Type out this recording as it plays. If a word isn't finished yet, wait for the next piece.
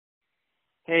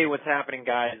Hey, what's happening,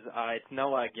 guys? It's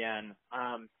Noah again.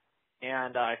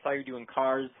 And I saw you're doing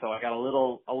cars, so I got a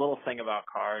little thing about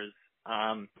cars.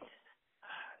 I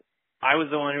was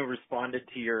the one who responded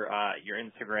to your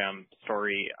Instagram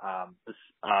story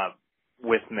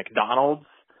with McDonald's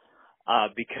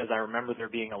because I remember there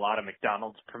being a lot of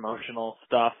McDonald's promotional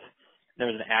stuff. There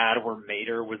was an ad where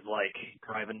Mater was like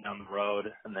driving down the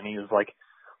road, and then he was like,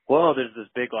 "Whoa, there's this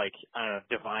big like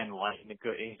divine light," and he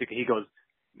goes,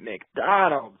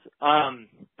 McDonald's.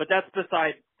 But that's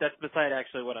beside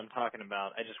actually what I'm talking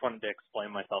about. I just wanted to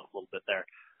explain myself a little bit there.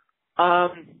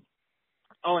 Oh,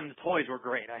 and the toys were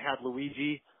great. I had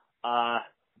Luigi, I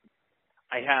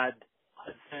had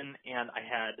Hudson, and I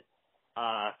had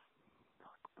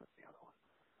what's the other one?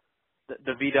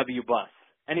 The VW bus.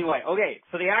 Anyway, okay,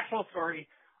 so the actual story,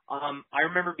 I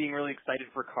remember being really excited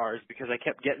for cars because I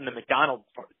kept getting the McDonald's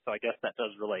toys, so I guess that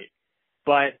does relate.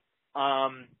 But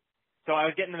so I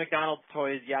was getting the McDonald's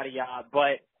toys, yada yada,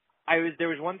 but there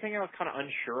was one thing I was kind of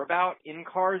unsure about in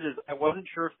cars is I wasn't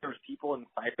sure if there was people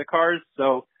inside the cars.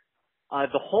 So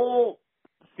the whole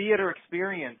theater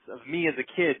experience of me as a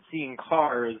kid seeing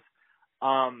cars,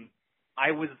 I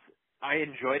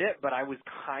enjoyed it, but I was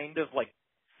kind of like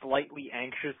slightly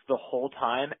anxious the whole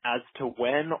time as to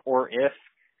when or if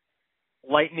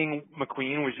Lightning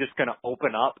McQueen was just going to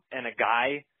open up and a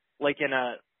guy like in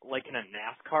a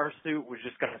NASCAR suit was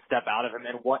just going to step out of him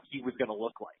and what he was going to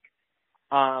look like.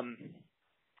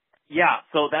 Yeah,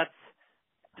 so that's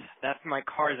my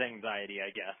Cars anxiety,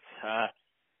 I guess.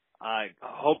 I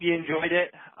hope you enjoyed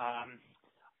it.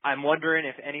 I'm wondering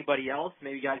if anybody else,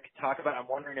 maybe you guys could talk about it. I'm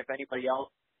wondering if anybody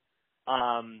else,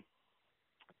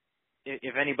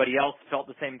 felt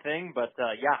the same thing. But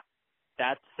yeah,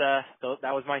 that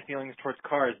was my feelings towards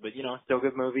Cars. But still a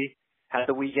good movie. Had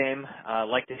the Wii game.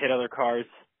 Like to hit other cars.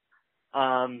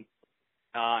 And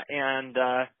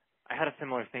I had a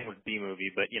similar thing with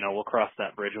B-Movie, but we'll cross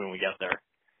that bridge when we get there.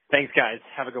 Thanks, guys.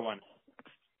 Have a good one.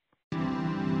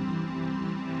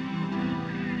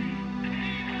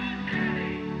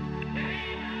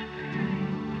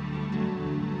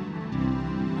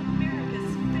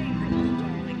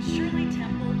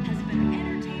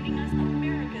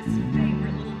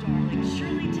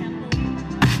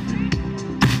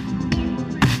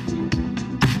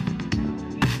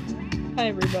 Hi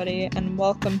everybody, and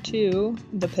welcome to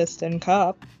the Piston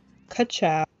Cup.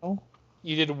 Ka-chow.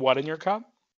 You did what in your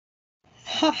cup?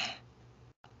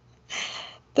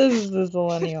 This is the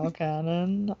Zillennial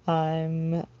Canon.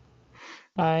 I'm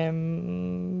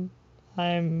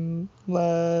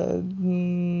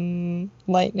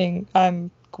Lightning.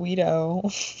 I'm Guido.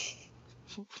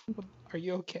 Are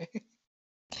you okay?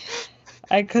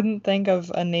 I couldn't think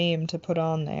of a name to put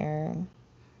on there.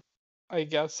 I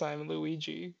guess I'm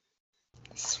Luigi.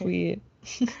 Sweet.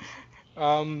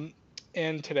 And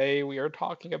today we are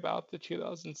talking about the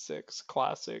 2006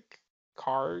 classic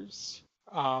Cars.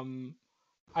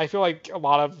 I feel like a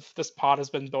lot of this pod has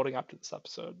been building up to this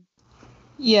episode.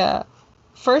 Yeah.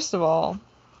 First of all,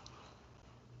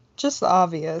 just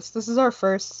obvious. This is our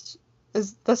first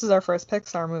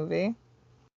Pixar movie.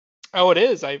 Oh, it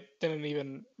is. I didn't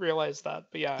even realize that.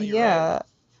 But yeah, you're right.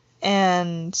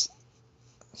 And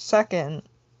second,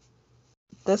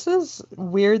 this is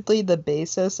weirdly the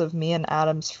basis of me and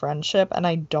Adam's friendship, and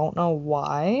I don't know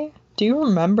why. Do you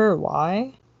remember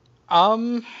why?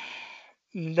 No,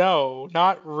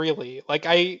 not really. Like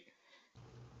I'm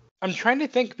trying to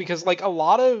think because like a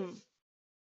lot of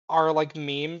our like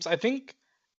memes, I think,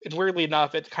 and weirdly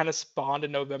enough, it kind of spawned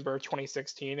in November of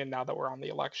 2016, and now that we're on the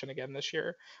election again this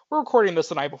year, we're recording this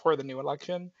the night before the new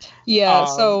election. Yeah,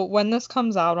 so when this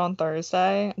comes out on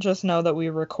Thursday, just know that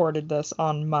we recorded this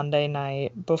on Monday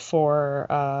night before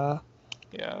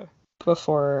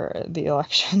the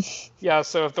election. Yeah,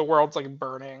 so if the world's like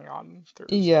burning on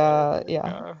Thursday. Yeah.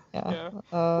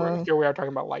 Here we are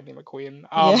talking about Lightning McQueen.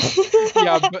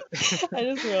 Yeah, but I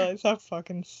just realized how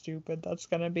fucking stupid that's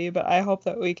gonna be, but I hope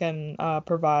that we can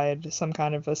provide some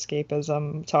kind of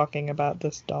escapism talking about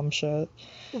this dumb shit.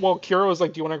 Well, Kira was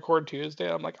like, "Do you want to record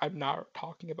Tuesday?" I'm like, "I'm not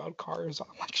talking about Cars on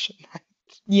election night."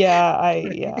 Yeah,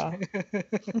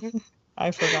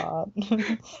 I forgot.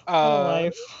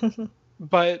 Life.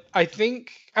 But I'm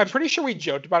pretty sure we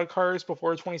joked about Cars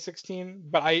before 2016,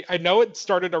 but I know it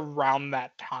started around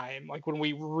that time, like when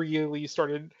we really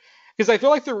started, because I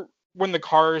feel like when the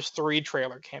Cars 3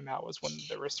 trailer came out was when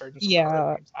the resurgence of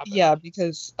Cars games happened. Yeah,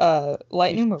 because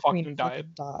Lightning McQueen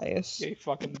fucking dies. Yeah, he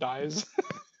fucking dies.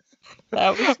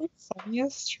 That was the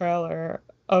funniest trailer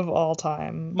of all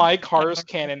time. My Cars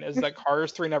canon is that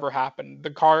Cars 3 never happened.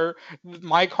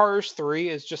 My Cars 3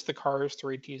 is just the Cars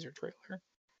 3 teaser trailer.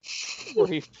 where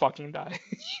he fucking dies.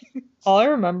 All I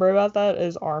remember about that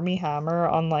is Army Hammer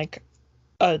on like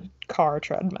a car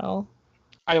treadmill.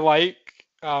 I like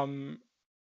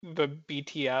the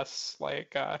BTS,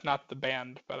 like not the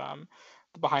band, but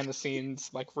the behind the scenes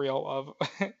like reel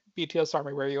of BTS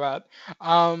Army, where you at?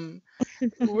 Um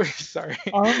sorry.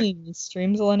 Army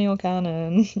streams Millennial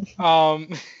Canon. Um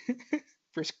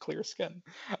for clear skin.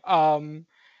 Um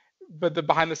but the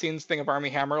behind the scenes thing of Army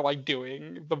Hammer like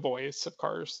doing the voice of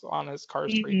Cars on his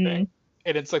Cars 3 thing. hmm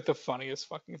And it's like the funniest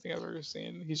fucking thing I've ever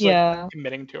seen. He's like Yeah,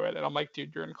 committing to it, and I'm like,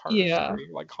 dude, you're in Cars yeah. 3,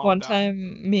 like calm One down.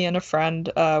 time, me and a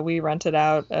friend, we rented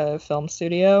out a film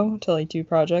studio to like do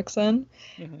projects in,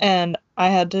 Hmm. and I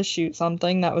had to shoot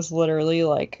something that was literally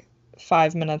like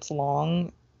 5 minutes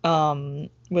long,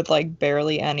 with like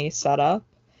barely any setup.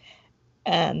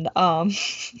 And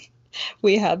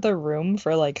we had the room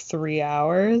for like 3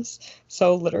 hours.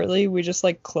 So literally we just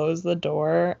like closed the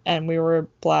door and we were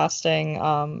blasting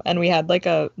and we had like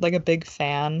a big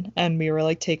fan and we were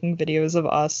like taking videos of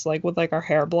us like with like our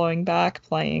hair blowing back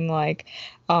playing like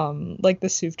the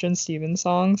Sufjan Stevens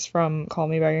songs from Call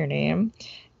Me by Your Name.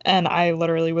 And I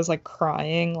literally was like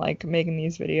crying, like making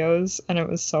these videos, and it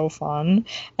was so fun.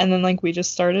 And then like we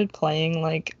just started playing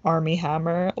like Army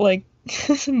Hammer, like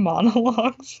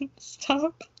monologues and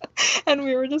stuff. And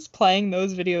we were just playing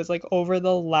those videos like over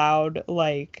the loud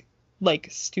like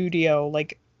studio,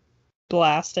 like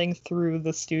blasting through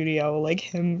the studio, like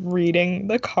him reading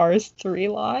the Cars 3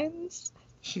 lines,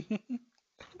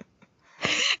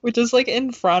 which is like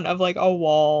in front of like a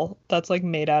wall that's like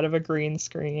made out of a green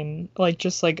screen, like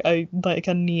just like a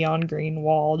neon green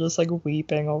wall, just like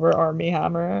weeping over Army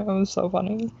Hammer. It was so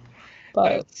funny.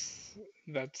 But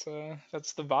That's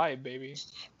that's the vibe, baby.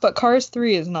 but Cars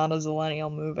 3 is not a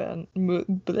Zillennial move-in.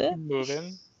 Bleh.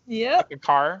 Moving like Yep. a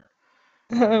car.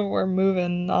 We're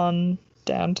moving on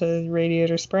down to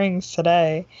Radiator Springs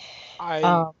today. I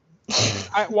Um,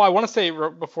 I want to say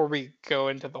before we go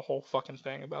into the whole fucking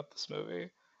thing about this movie,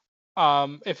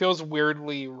 it feels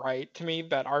weirdly right to me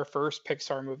that our first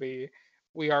Pixar movie,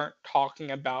 we aren't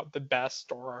talking about the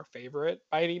best or our favorite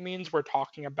by any means. We're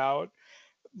talking about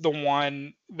the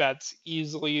one that's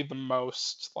easily the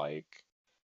most like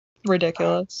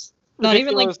uh, ridiculous. Not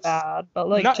even like ridiculous. bad, but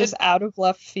like Not just it. out of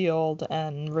left field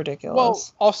and Well,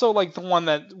 ridiculous. also like the one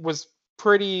that was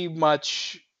pretty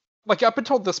much like up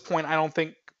until this point, I don't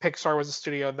think Pixar was a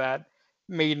studio that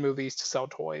made movies to sell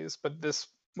toys, but this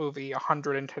movie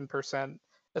 110%,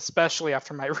 especially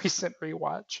after my recent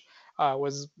rewatch,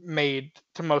 was made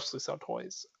to mostly sell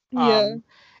toys. Yeah.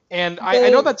 And I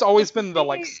know The that's always been the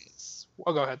like movie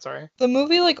oh, go ahead, sorry. the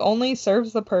movie like only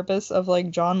serves the purpose of like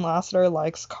John Lasseter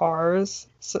likes cars,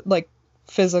 so, like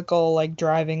physical like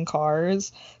driving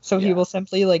cars, so he Yeah. will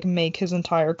simply like make his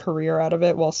entire career out of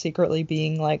it while secretly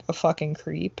being like a fucking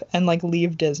creep and like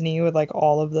leave Disney with like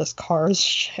all of this cars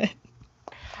shit.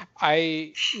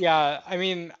 Yeah, I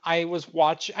mean, I was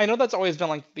watching. I know that's always been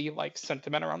like the like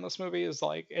sentiment around this movie is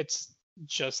like it's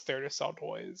just there to sell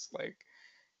toys. Like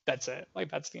that's it.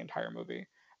 Like that's the entire movie.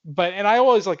 But and I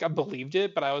always like I believed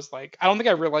it, but I was like I don't think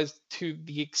I realized to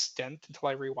the extent until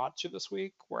I rewatched it this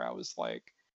week where I was like,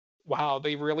 wow,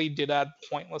 they really did add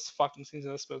pointless fucking scenes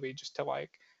in this movie just to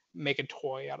like make a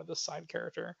toy out of this side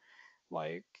character.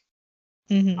 Like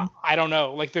hmm I don't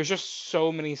know. Like, there's just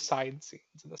so many side scenes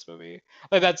in this movie.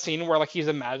 Like that scene where like he's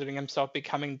imagining himself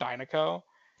becoming Dinoco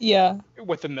Yeah,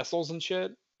 with the missiles and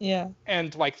shit. yeah,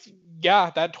 And like,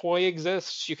 yeah, that toy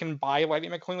exists. You can buy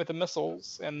Lightning McQueen with the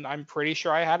missiles, and I'm pretty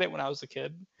sure I had it when I was a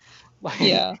kid. Like,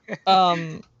 yeah.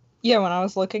 Um, yeah, when I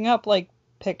was looking up like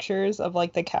pictures of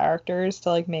like the characters to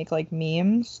like make like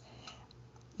memes,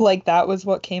 like that was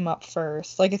what came up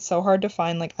first. Like it's so hard to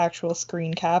find like actual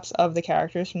screen caps of the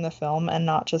characters from the film and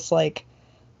not just like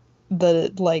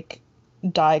the like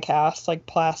die cast like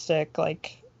plastic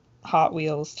like Hot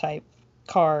Wheels type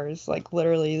cars, like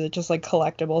literally just like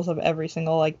collectibles of every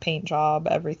single like paint job,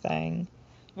 everything.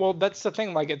 well, that's the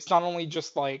thing. Like, it's not only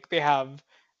just like they have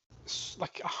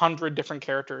like 100 different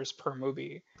characters per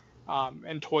movie,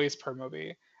 and toys per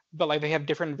movie, but like they have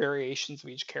different variations of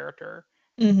each character,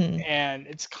 Mhm. and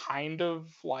it's kind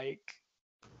of like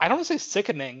I don't want to say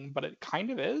sickening, but it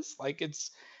kind of is. Like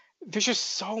it's there's just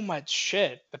so much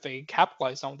shit that they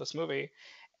capitalized on with this movie.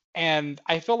 And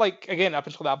I feel like again, up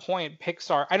until that point,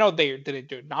 Pixar I know they didn't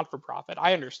do it not for profit.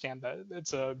 I understand that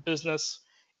it's a business.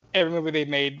 Every movie they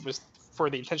made was for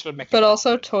the intention of making a But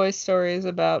also profit. Toy Story is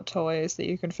about toys that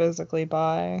you can physically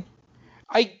buy.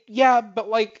 Yeah, but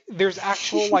like there's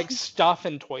actual like stuff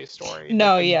in Toy Story that's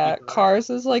No, like yeah, deeper. Cars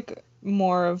is like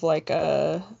more of like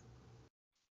a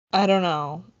I don't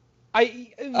know.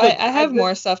 I I have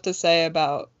more stuff to say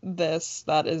about this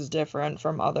that is different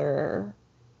from other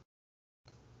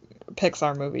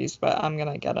Pixar movies, but I'm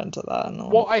gonna get into that in a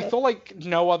little Well, I bit. feel like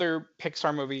no other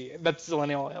Pixar movie that's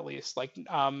millennial at least. Like,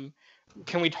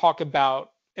 can we talk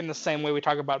about in the same way we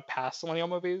talk about past millennial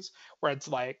movies, where it's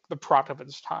like the product of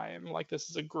its time, like this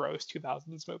is a gross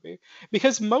 2000s movie?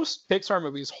 Because most Pixar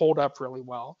movies hold up really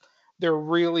well. They're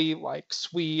really like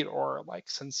sweet or like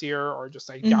sincere or just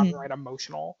like Hmm. downright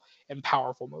emotional and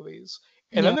powerful movies.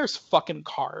 And then Yeah. there's fucking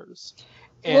Cars,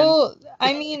 and Well,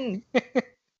 I mean, I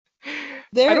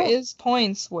there don't. is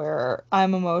points where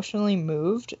I'm emotionally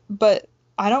moved, but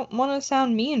I don't want to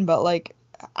sound mean, but like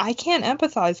I can't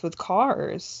empathize with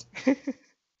Cars.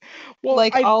 Well,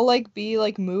 Like I'll like be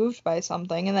like moved by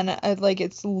something and then like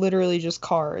it's literally just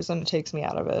Cars and it takes me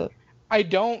out of it. I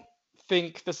don't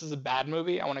think this is a bad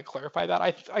movie. I want to clarify that.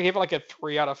 I gave it like a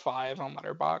 3 out of 5 on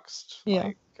Letterboxd. Yeah.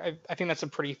 Like I think that's a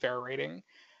pretty fair rating.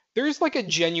 There's like a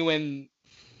genuine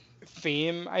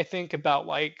theme, I think, about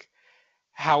like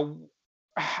how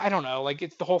I don't know, like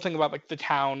it's the whole thing about like the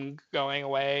town going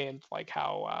away and like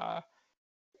how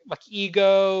like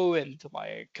ego and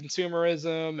like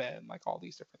consumerism and like all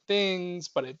these different things,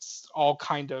 but it's all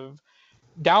kind of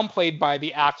downplayed by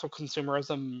the actual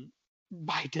consumerism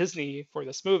by Disney for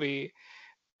this movie.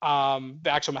 The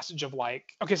actual message of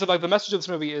like, okay, so like the message of this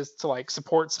movie is to like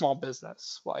support small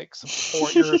business, like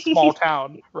support your small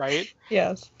town, right?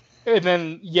 Yes. And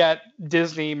then yet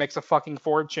Disney makes a fucking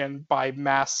fortune by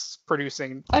mass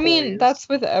producing I mean, toys. that's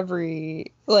with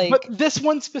every But like this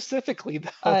one specifically though,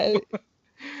 I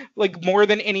like more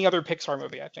than any other Pixar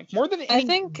movie, I think. More than I any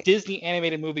think Disney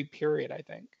animated movie period, I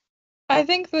think. I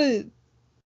think the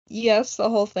yes, the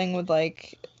whole thing with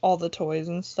like all the toys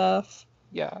and stuff.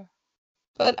 Yeah.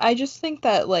 But I just think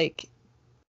that like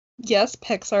yes,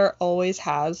 Pixar always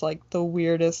has like the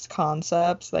weirdest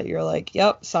concepts that you're like,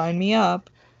 "Yep, sign me up."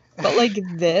 But like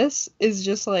this is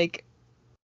just like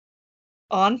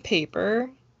on paper,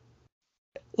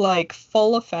 like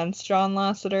full offense, John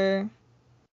Lasseter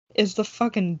is the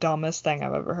fucking dumbest thing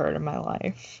I've ever heard in my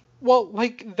life. Well,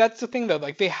 like that's the thing though.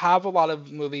 Like they have a lot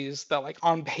of movies that, like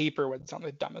on paper, would sound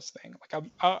like the dumbest thing.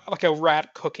 Like a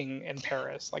rat cooking in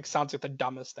Paris, like sounds like the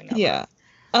dumbest thing ever. Yeah.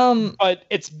 Um, But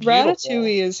it's beautiful.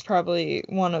 Ratatouille is probably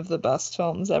one of the best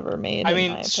films ever made, I in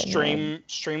mean, my opinion.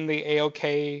 stream the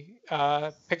AOK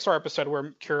Pixar episode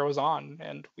where Kira was on,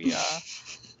 and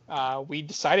we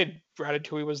decided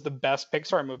Ratatouille was the best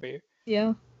Pixar movie.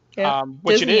 Yeah. Yeah.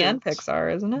 Which it Disney is. and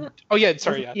Pixar, isn't it? Oh yeah,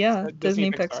 sorry, yeah, Yeah, Disney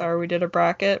Disney Pixar. Pixar. We did a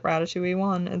bracket, Ratatouille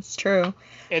won. It's true.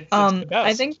 It's the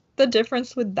I think best. the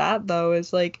difference with that though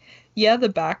is like, yeah, the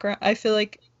background. I feel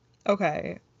like,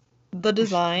 okay, the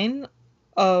design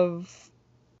of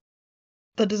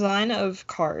the design of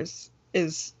Cars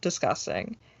is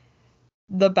disgusting.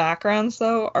 The backgrounds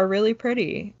though are really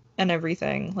pretty and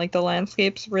everything. Like the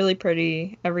landscape's really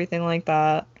pretty, everything like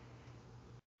that.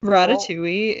 Well,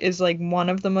 Ratatouille is like one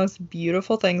of the most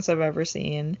beautiful things I've ever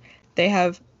seen. They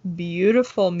have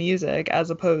beautiful music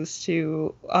as opposed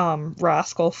to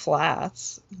Rascal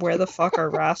Flats. Where the fuck are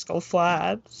Rascal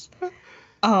Flats?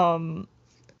 Um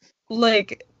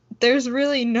like there's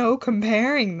really no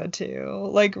comparing the two.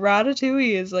 Like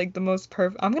Ratatouille is like the most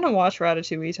perfect. I'm gonna watch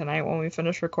Ratatouille tonight when we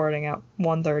finish recording at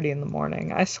 1:30 in the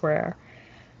morning. I swear.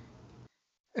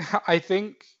 I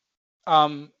think,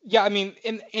 yeah, I mean,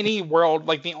 in any world,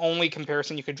 like the only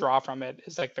comparison you could draw from it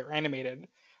is like they're animated,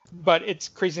 but it's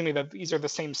crazy to me that these are the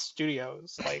same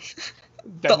studios, like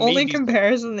The that only made these things.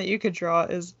 comparison that you could draw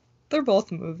is they're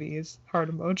both movies.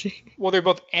 Heart emoji. Well, they're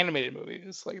both animated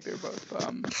movies, like they're both,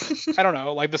 I don't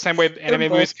know, like the same way They're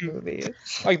anime movies both can, movies.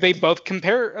 like they both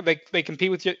compare, like they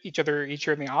compete with each other each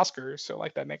year in the Oscars, so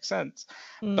like that makes sense.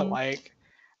 But Mm. like,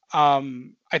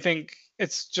 I think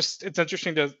it's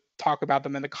interesting to talk about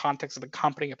them in the context of the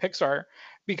company of Pixar,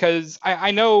 because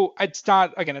I know it's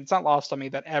not lost on me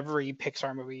that every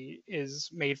Pixar movie is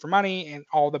made for money and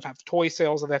all of them have toy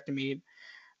sales that they have to meet.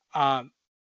 Um,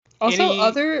 Also, any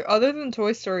other than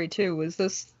Toy Story 2, was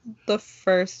this the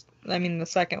first, I mean the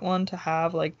second one to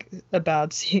have like a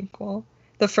bad sequel?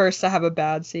 The first to have a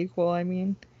bad sequel, I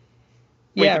mean.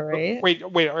 wait Yeah, right?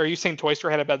 wait, are you saying Toy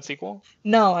Story had a bad sequel?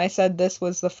 No, I said this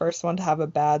was the first one to have a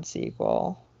bad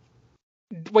sequel.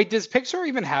 Wait, does Pixar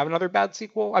even have another bad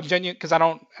sequel? I'm genuine because I'm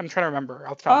trying to remember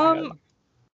off the top of my Um, head.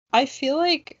 I feel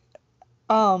like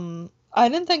I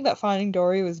didn't think that Finding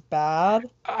Dory was bad.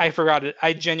 I forgot it.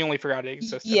 I genuinely forgot it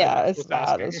existed. I Yeah, just it's was bad.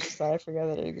 asking. It's just that I forget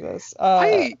that it exists.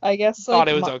 I I guess thought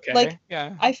like it was okay. like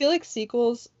Yeah. I feel like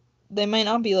sequels they might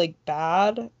not be like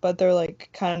bad, but they're like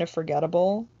kind of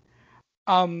forgettable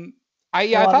Um, a I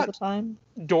lot of thought the time.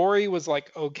 Dory was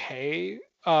like okay.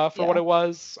 for what Yeah. it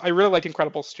was. I really liked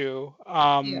Incredibles 2.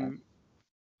 Yeah.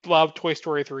 Loved Toy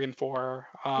Story 3 and 4.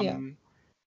 Yeah.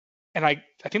 And I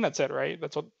think that's it, right?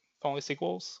 That's what the only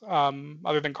sequels,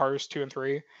 other than Cars 2 and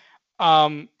 3.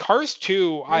 Cars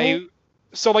 2, Really?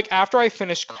 so like after I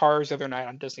finished Cars the other night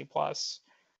on Disney Plus,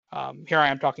 here I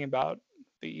am talking about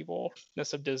the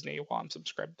evilness of Disney while I'm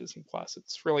subscribed to Disney Plus.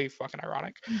 It's really fucking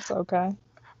ironic. It's okay.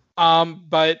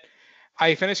 But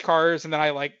I finished Cars and then I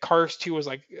like Cars 2 was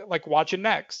like watch it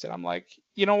next. And I'm like,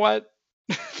 you know what?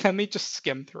 Let me just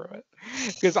skim through it.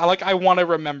 Because I want to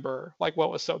remember like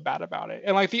what was so bad about it.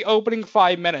 And like the opening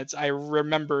 5 minutes, I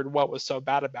remembered what was so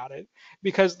bad about it.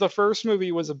 Because the first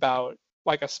movie was about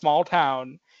like a small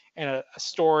town and a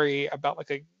story about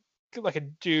like a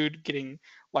dude getting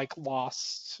like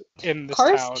lost in this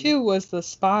Cars town. 2 was the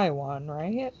spy one,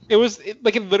 right?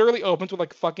 It literally opens with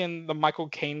like fucking the Michael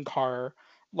Caine car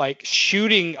like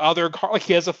shooting other car like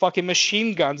he has a fucking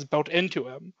machine guns built into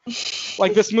him.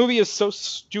 Like this movie is so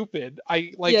stupid.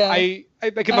 Yeah. I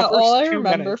like in the All first I two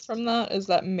remember minutes from that is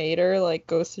that Mater like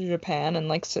goes to Japan and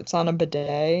like sits on a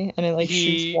bidet and it like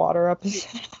shoots he water up his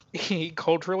he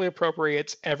culturally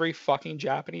appropriates every fucking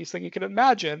Japanese thing you can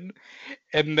imagine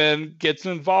and then gets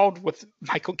involved with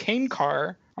Michael Caine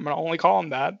car. I'm gonna only call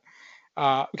him that.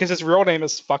 Because his real name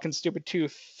is fucking stupid too,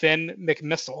 Finn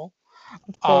McMissile.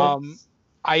 of Um, course.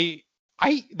 I,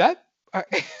 that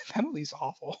movie's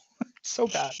awful. It's so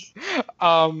bad.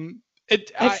 Um,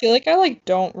 it, I I, feel like I like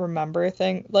don't remember a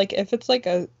thing like if it's like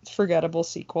a forgettable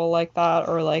sequel like that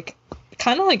or like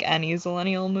kind of like any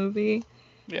Zillennial movie.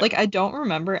 yeah. Like I don't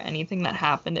remember anything that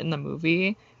happened in the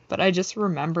movie, but I just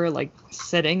remember like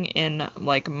sitting in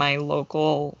like my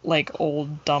local like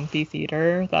old dumpy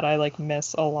theater that I like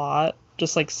miss a lot,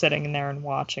 just like sitting in there and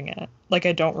watching it. Like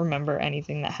I don't remember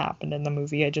anything that happened in the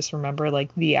movie. I just remember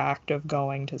like the act of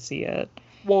going to see it.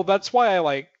 Well, that's why I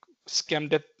like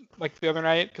skimmed it like the other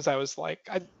night because I was like,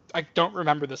 I don't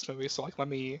remember this movie, so like let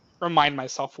me remind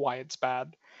myself why it's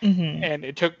bad. Mhm. And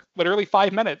it took literally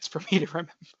 5 minutes for me to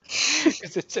remember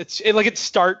because it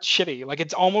starts shitty. Like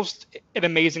it's almost an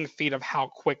amazing feat of how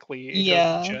quickly it goes to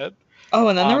Yeah. shit. Oh,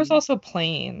 and then there was Um, also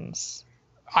Planes.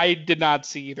 I did not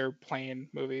see either plane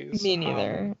movies. Me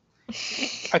neither.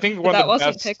 I think But one that of the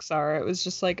wasn't best. Pixar. It was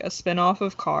just like a spin-off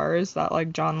of Cars that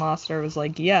like John Lasseter was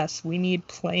like, "Yes, we need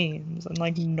planes." And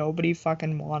like nobody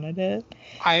fucking wanted it.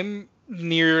 I'm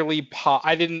nearly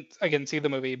I didn't again see the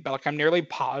movie, but like I'm nearly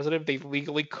positive they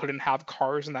legally couldn't have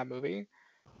cars in that movie.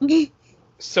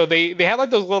 So they had like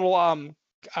those little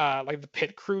like the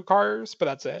pit crew cars, but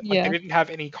that's it. Like they Yeah. didn't have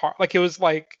any car. Like it was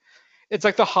like it's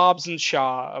like the Hobbs and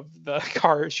Shaw of the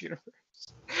Cars universe.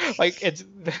 Like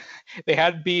they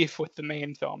had beef with the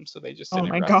main film, so they just Oh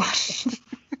didn't my wrap god.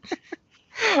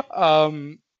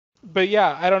 it. But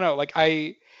yeah, I don't know. Like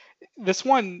this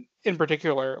one in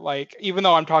particular, like even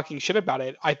though I'm talking shit about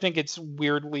it, I think it's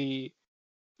weirdly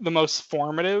the most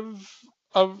formative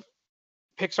of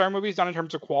Pixar movies, not in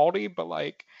terms of quality, but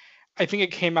like I think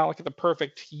it came out like at the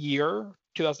perfect year,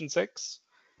 2006,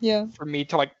 Yeah. for me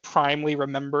to like primely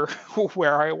remember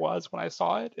where I was when I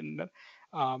saw it, and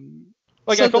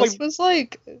like I So feel like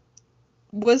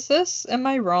this am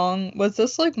I wrong? Was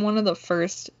this like one of the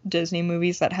first Disney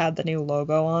movies that had the new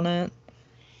logo on it?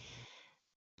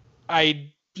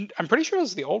 I I'm pretty sure it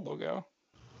was the old logo.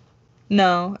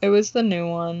 No, it was the new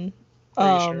one.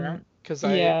 Are you sure? Because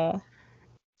Yeah.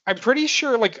 I'm pretty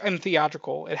sure like in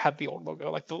theatrical it had the old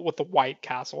logo, like with the white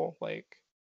castle, like.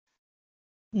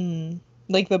 Hmm.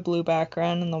 Like the blue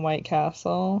background and the white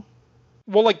castle.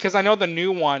 Well, like, because I know the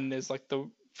new one is like the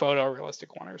photorealistic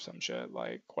one or some shit,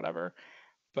 like whatever.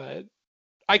 But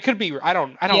I could be. I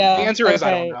don't. The Yeah, answer is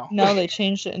I don't okay. know. No, they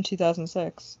changed it in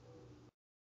 2006.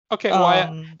 Okay, well,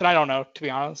 Um, then I don't know to be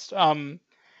honest.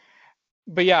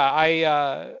 But yeah,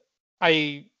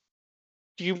 I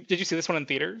did you see this one in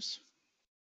theaters?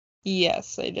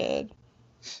 yes, I did.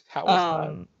 How was that?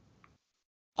 Um,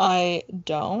 I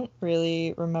don't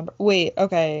really remember. Wait,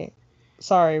 okay.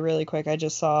 Sorry, really quick. I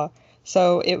just saw.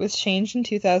 So it was changed in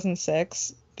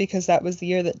 2006 because that was the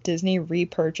year that Disney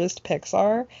repurchased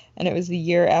Pixar, and it was the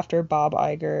year after Bob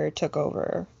Iger took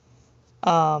over.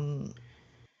 Um,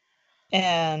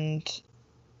 and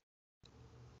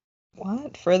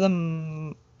what?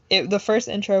 The first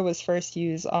intro was first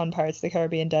used on Pirates of the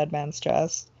Caribbean Dead Man's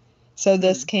Chest. So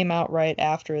this Hmm. came out right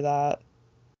after that.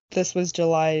 This was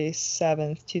July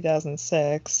 7th,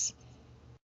 2006.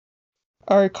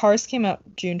 Or Cars came out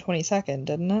June 22nd,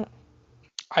 didn't it?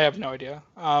 I have no idea.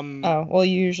 Oh, well,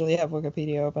 you usually have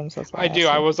Wikipedia open, so that's why I I do. asked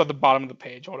I you. was at the bottom of the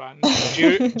page. Hold on.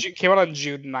 Came out on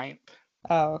June 9th.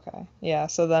 Oh, okay. Yeah,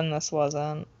 so then this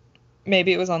wasn't.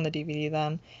 Maybe it was on the DVD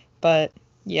then. But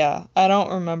Yeah, I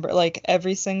don't remember like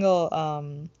every single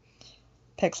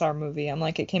Pixar movie. I'm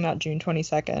like, it came out June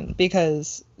 22nd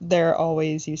because there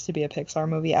always used to be a Pixar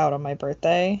movie out on my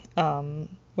birthday,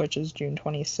 which is June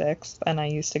 26th, and I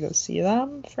used to go see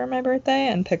them for my birthday,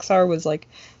 and Pixar was like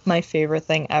my favorite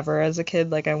thing ever as a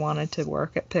kid. Like, I wanted to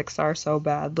work at Pixar so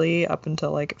badly up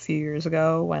until like a few years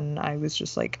ago when I was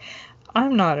just like,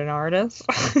 I'm not an artist.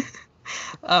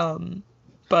 Um,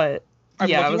 but I'm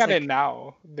yeah, I looking was at it like,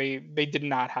 now. They did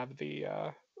not have the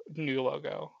new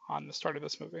logo on the start of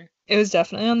this movie. it was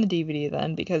definitely on the DVD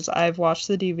then because I've watched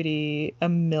the DVD a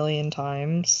million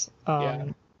times. Yeah.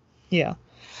 Yeah,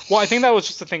 Well, I think that was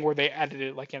just the thing where they edited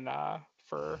it like in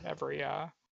for every yeah.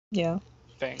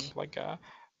 thing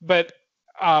but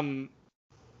um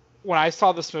when I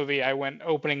saw this movie, I went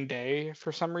opening day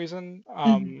for some reason.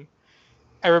 Mhm.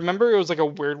 I remember it was like a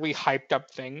weirdly hyped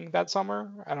up thing that summer.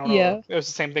 I don't know if Yeah, it was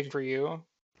the same thing for you,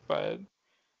 but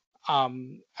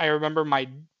I remember my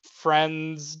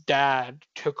friend's dad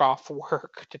took off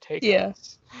work to take yeah.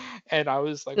 us, and I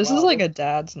was like, This is wow, like a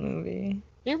dad's movie.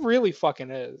 it really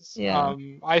fucking is. Yeah.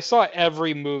 I saw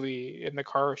every movie in the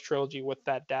Cars trilogy with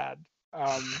that dad,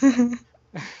 which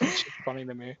is funny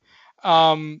to me.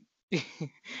 Um,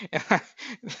 and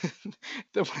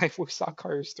when we saw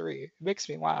Cars 3, it makes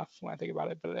me laugh when I think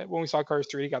about it. But when we saw Cars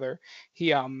 3 together,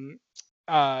 he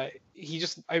he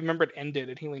just I remember it ended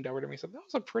and he leaned over to me and said, "That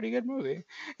was a pretty good movie."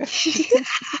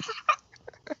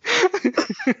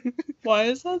 Why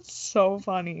is that so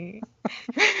funny?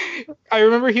 I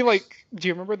remember he like. Do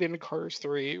you remember the end of Cars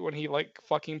 3 when he like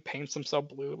fucking paints himself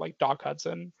blue like Doc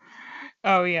Hudson?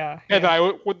 Oh yeah, And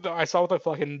yeah. I saw with the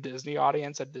fucking Disney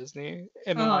audience at Disney,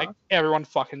 and then like Uh-huh. everyone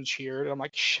fucking cheered. And I'm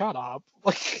like, shut up,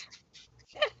 like,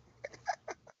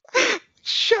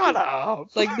 shut up.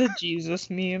 It's like the Jesus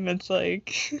meme. It's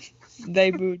like they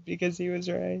booed because he was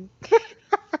right.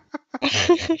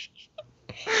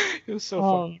 It was so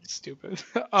fucking Um, stupid.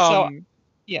 so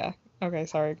yeah. Okay,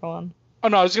 sorry, go on. Oh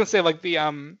no, I was just gonna say like the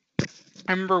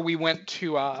I remember we went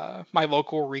to my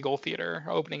local Regal theater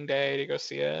opening day to go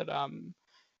see it.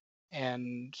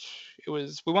 And we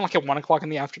went like at 1 o'clock in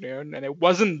the afternoon, and it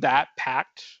wasn't that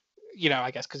packed,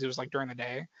 I guess because it was like during the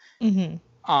day,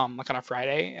 Mm-hmm. like on a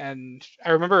Friday. And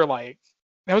I remember like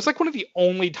that was like one of the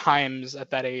only times at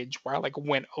that age where I like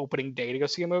went opening day to go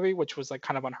see a movie, which was like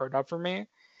kind of unheard of for me.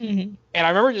 Mm-hmm. And I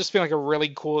remember just being like a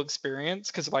really cool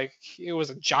experience because like it was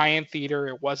a giant theater,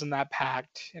 it wasn't that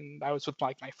packed, and I was with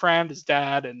like my friend, his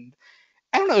dad, and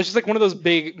I don't know, it was just like one of those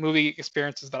big movie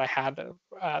experiences that I had at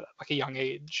like a young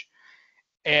age.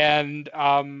 And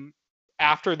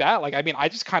after that, like I mean, I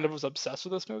just kind of was obsessed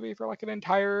with this movie for like an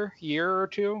entire year or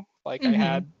two. Like I Mm-hmm.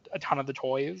 had a ton of the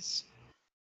toys.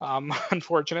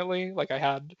 Unfortunately, like I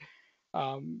had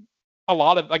um a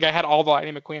lot of like I had all the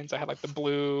Lightning McQueens. I had like the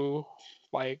blue,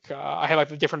 like I had like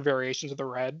the different variations of the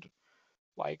red,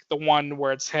 like the one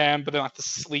where it's him, but then like the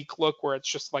sleek look where it's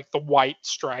just like the white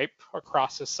stripe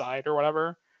across his side or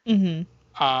whatever.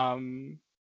 Mm-hmm. Um,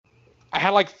 I had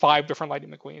like 5 different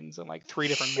Lightning McQueens and like 3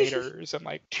 different Maters and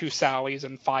like 2 Sallys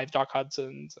and 5 Doc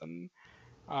Hudsons and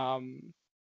um,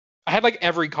 I had like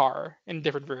every car in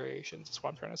different variations. Is what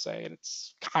I'm trying to say, and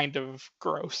it's kind of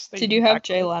gross. They Did you did have that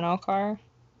Jay quick. Leno car?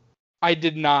 I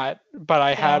did not, but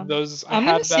I had Damn. those. I'm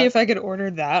gonna see if I could order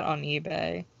that on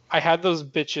eBay. I had those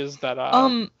bitches that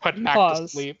put Mac to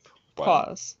Pause. sleep. What?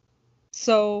 Pause.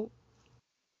 So,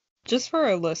 just for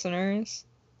our listeners,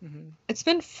 Hmm. it's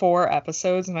been 4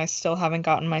 episodes and I still haven't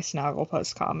gotten my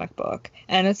Snagglepuss comic book.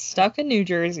 And it's stuck in New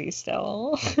Jersey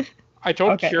still. I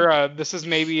told Okay. Kira this is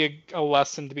maybe a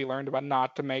lesson to be learned about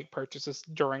not to make purchases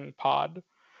during pod,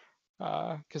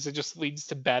 because it just leads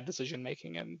to bad decision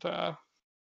making and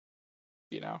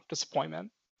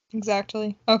disappointment.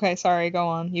 Exactly. Okay, sorry, go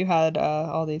on. You had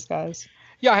all these guys.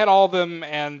 Yeah, I had all of them,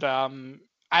 and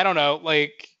I don't know,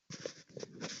 like,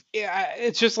 yeah,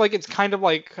 it's just like it's kind of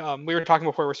like we were talking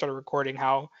before we started recording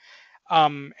how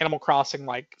Animal Crossing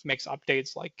like makes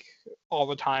updates like all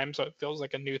the time, so it feels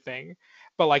like a new thing.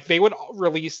 But like they would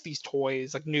release these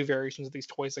toys, like new variations of these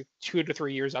toys, like 2 to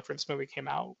 3 years after this movie came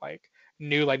out, like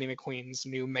new Lightning McQueens,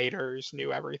 new Maters,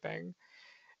 new everything.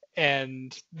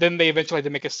 And then they eventually had to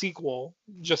make a sequel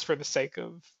just for the sake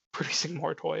of producing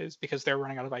more toys because they're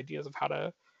running out of ideas of how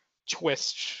to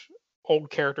twist old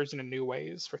characters into new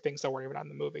ways for things that weren't even on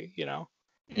the movie.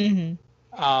 Mm-hmm.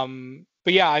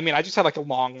 But yeah, I mean, I just had like a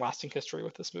long lasting history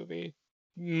with this movie,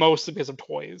 mostly because of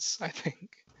toys, I think.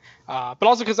 But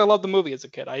also because I loved the movie as a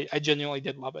kid. I genuinely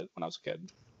did love it when I was a kid.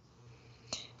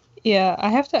 Yeah, I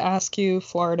have to ask you,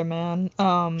 Florida man.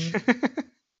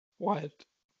 What?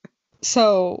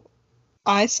 So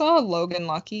I saw Logan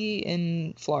Lucky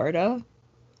in Florida,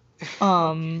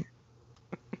 Um,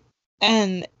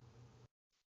 and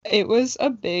it was a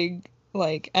big,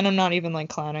 like, and I'm not even like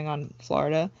clowning on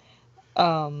Florida.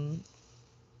 Um,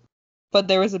 but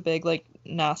there was a big like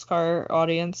NASCAR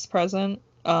audience present.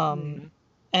 Mm-hmm.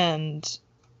 And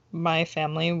my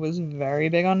family was very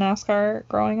big on NASCAR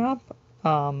growing up.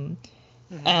 Um,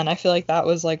 Mm-hmm. and I feel like that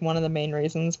was like one of the main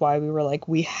reasons why we were like,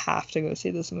 we have to go see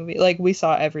this movie. Like we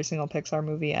saw every single Pixar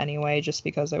movie anyway, just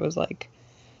because it was like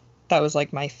that was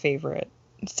like my favorite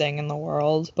thing in the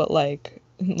world. But like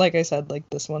I said, like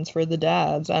this one's for the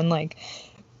dads, and like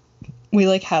we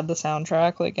like had the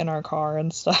soundtrack like in our car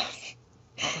and stuff.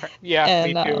 All right. Yeah,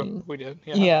 me And too. We did.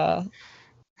 Yeah. yeah,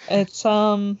 it's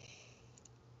Is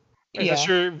this yeah.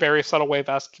 your very subtle way of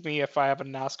asking me if I have a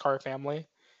NASCAR family?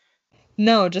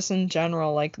 No, just in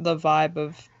general, like the vibe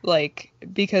of like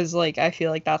because like I feel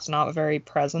like that's not very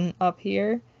present up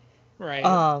here. Right.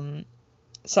 Um,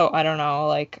 so I don't know,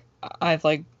 like I've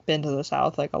like been to the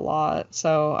South like a lot,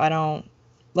 so I don't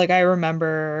like I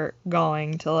remember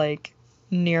going to like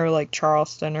near like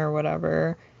Charleston or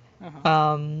whatever.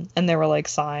 Uh-huh. And there were like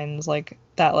signs like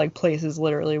that like places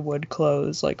literally would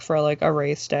close like for like a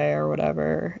race day or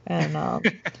whatever. And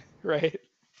Right.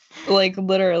 like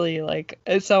literally like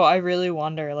so I really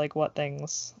wonder like what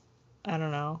things I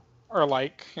don't know. Or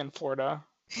like in Florida,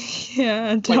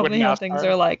 Yeah, like tell with me how things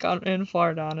are NASCAR. like in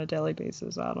Florida on a daily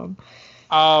basis, Adam.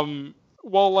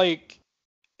 Well, like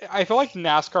I feel like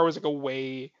NASCAR was like a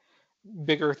way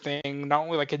bigger thing, not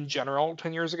only like in general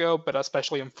 10 years ago, but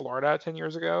especially in Florida 10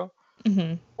 years ago.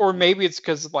 Hmm. Or maybe it's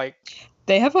because like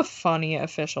They have a funny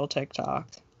official TikTok.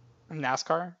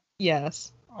 NASCAR.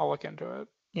 Yes. I'll look into it.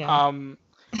 Yeah. Um,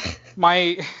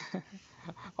 my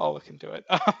I'll look into it.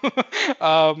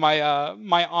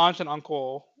 My aunt and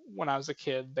uncle when I was a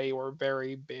kid, they were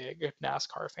very big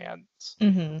NASCAR fans,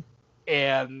 Hmm.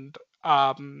 and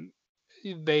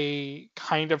they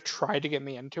kind of tried to get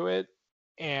me into it,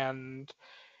 and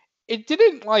it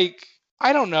didn't like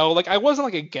I don't know, like I wasn't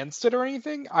like against it or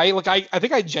anything. I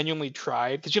think I genuinely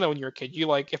tried because when you're a kid, you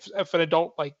like if an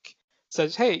adult like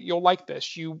says, "Hey, you'll like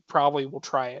this," you probably will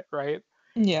try it, right?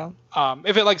 Yeah.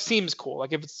 If it like seems cool,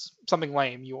 like if it's something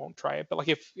lame, you won't try it. But like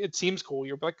if it seems cool,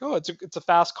 you're like, "Oh, it's a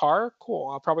fast car, cool,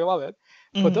 I'll probably love it."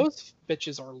 But Hmm. those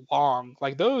bitches are long.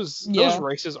 Like those Yeah.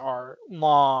 races are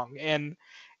long, and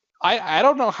I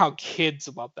don't know how kids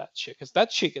love that shit because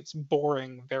that shit gets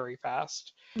boring very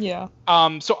fast. Yeah.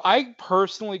 So I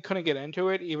personally couldn't get into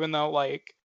it, even though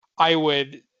like I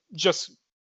would just,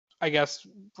 I guess,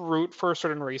 root for a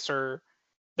certain racer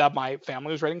that my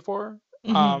family was rooting for,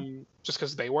 Hmm. just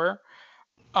because they were.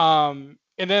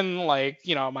 And then like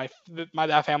my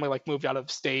that family like moved out of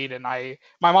state, and my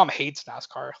mom hates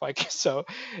NASCAR, like so,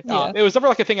 Yeah. it was never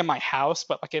like a thing in my house,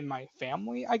 but like in my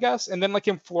family, I guess. And then like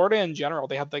in Florida in general,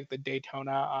 they had like the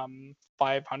Daytona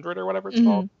 500 or whatever it's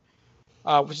called,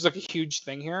 Hmm. which is like a huge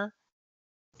thing here.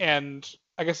 And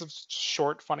I guess it's a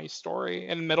short, funny story.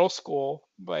 In middle school,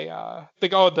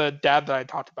 the dad that I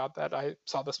talked about that I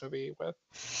saw this movie with,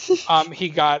 he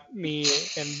got me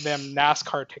and them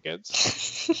NASCAR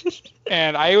tickets,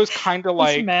 and I was kind of This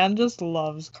like, man just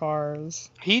loves cars.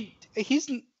 he's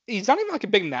not even like a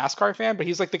big NASCAR fan, but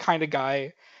he's like the kind of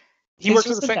guy. He He's works at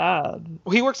just the a same dad.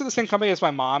 he works at the same company as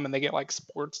my mom, and they get like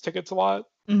sports tickets a lot.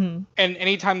 Hmm. And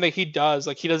anytime that he does,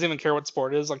 like he doesn't even care what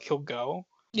sport it is, like he'll go.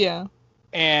 Yeah.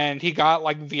 And he got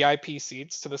like VIP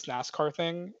seats to this NASCAR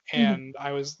thing, Hmm. and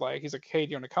I was like, he's like, hey,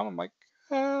 do you want to come? I'm like,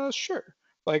 sure,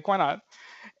 like why not?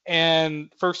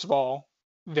 And first of all,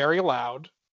 very loud,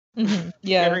 Hmm.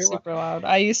 Yeah, very loud. super loud.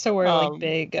 I used to wear like Um,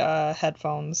 big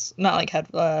headphones. Not like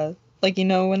like you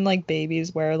know when like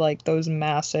babies wear like those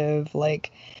massive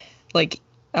like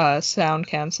sound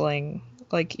canceling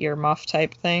like ear muff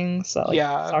type things that like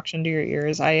yeah, suction to your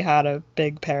ears. I had a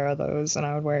big pair of those and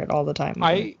I would wear it all the time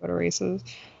when we would I go to races.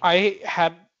 I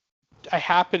had I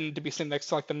happened to be sitting next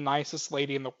to like the nicest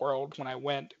lady in the world when I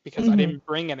went because I Hmm. didn't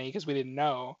bring any because we didn't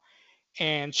know,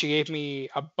 and she gave me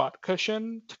a butt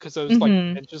cushion because those like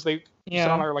Hmm. benches they you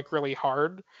sit on Yeah. are like really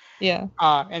hard. Yeah.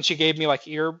 And she gave me like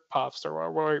ear puffs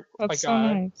or That's like so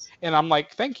nice. and I'm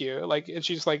like, thank you. Like, and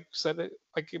she's like said it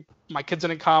like if my kids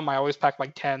didn't come, I always pack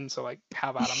like 10, so like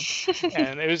have at them.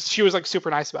 And she was like super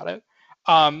nice about it.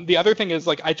 The other thing is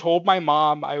like I told my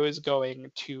mom I was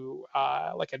going to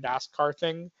like a NASCAR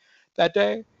thing that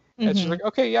day. And she's Hmm. like,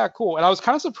 okay, yeah, cool. And I was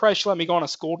kind of surprised she let me go on a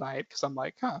school night because I'm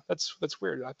like, huh, that's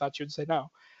weird. I thought she would say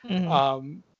no. Hmm.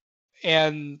 Um,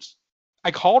 and I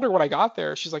called her when I got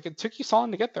there. She's like, "It took you so long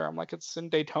to get there." I'm like, "It's in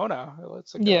Daytona.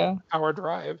 It's like a Yeah. hour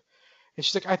drive." And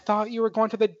she's like, "I thought you were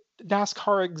going to the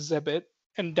NASCAR exhibit."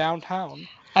 in downtown.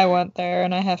 I went there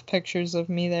and I have pictures of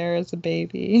me there as a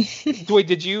baby. Wait,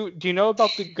 do you know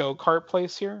about the go-kart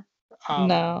place here? Um,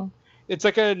 No. it's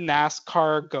like a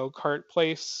NASCAR go-kart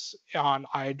place on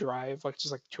I Drive, like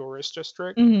just like tourist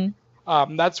district. Hmm.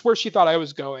 That's where she thought I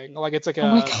was going. Like it's like Oh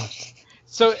my a god.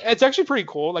 so it's actually pretty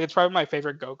cool. Like it's probably my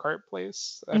favorite go-kart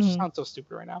place. That just Hmm. sounds so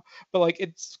stupid right now, but like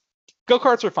it's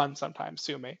go-karts are fun sometimes,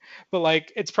 sue me. But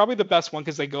like it's probably the best one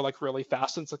because they go like really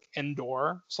fast and it's like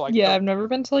indoor. So like Yeah, the I've never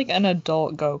been to like an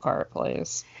adult go-kart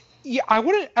place. yeah, I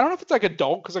don't know if it's like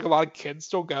adult because like a lot of kids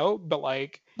still go, but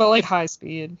like But like it's high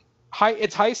speed.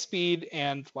 it's high speed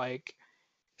and like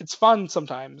it's fun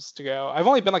sometimes to go. I've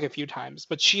only been like a few times,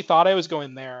 but she thought I was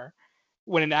going there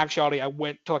when in actuality I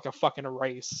went to like a fucking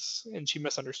race and she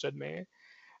misunderstood me.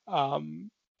 Um,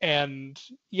 and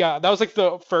yeah, that was like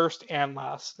the first and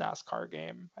last NASCAR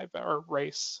game or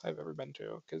race I've ever been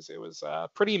to because it was a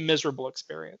pretty miserable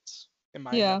experience in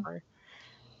my Yeah. memory.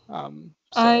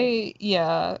 So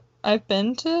Yeah, I've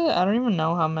been to I don't even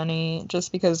know how many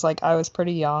just because like I was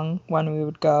pretty young when we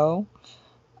would go.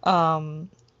 Um,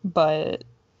 but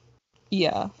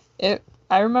yeah, it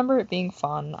I remember it being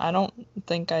fun. I don't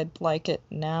think I'd like it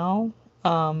now.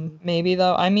 mhm. Maybe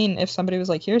though. I mean, if somebody was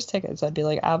like, "Here's tickets," I'd be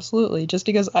like, "Absolutely." Just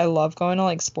because I love going to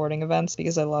like sporting events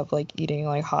because I love like eating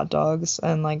like hot dogs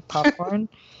and like popcorn.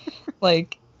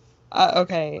 Like,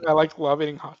 okay, I like love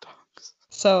eating hot dogs.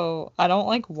 so I don't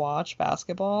like watch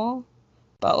basketball,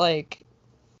 but like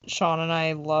Sean and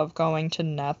I love going to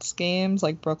Nets games,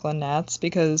 like Brooklyn Nets,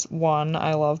 because one,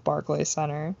 I love Barclays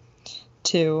Center.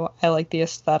 Two, I like the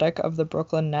aesthetic of the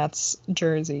Brooklyn Nets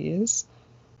jerseys.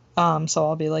 So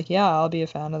I'll be like, yeah, I'll be a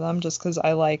fan of them just because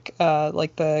I like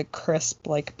the crisp,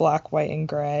 like black, white, and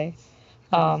gray.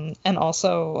 Mhm. And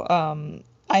also,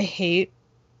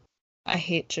 I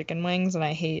hate chicken wings and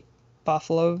I hate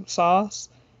buffalo sauce.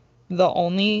 The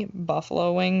only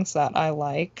buffalo wings that I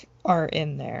like are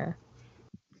in there.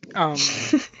 Um,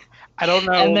 I don't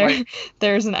know, And like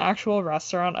there's an actual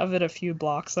restaurant of it a few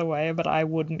blocks away, but I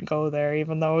wouldn't go there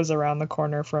even though it was around the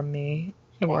corner from me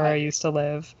where I why. used to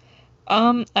live.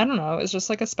 I don't know, it's just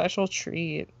like a special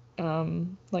treat.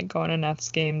 Like going to Nets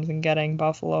games and getting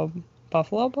Buffalo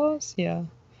Buzz? Yeah.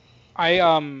 I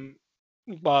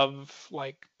love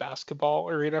like basketball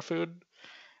arena food.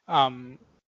 Um,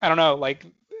 I don't know, like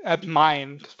at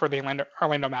mine for the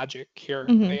Orlando Magic here,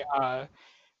 Hmm. they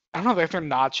I don't know, their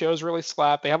nachos really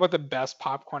slap. They have like the best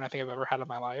popcorn I think I've ever had in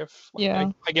my life. Like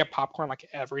Yeah. I get popcorn like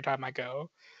every time I go.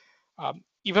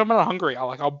 Even if I'm not hungry,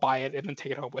 I'll buy it and then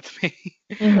take it home with me.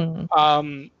 Hmm.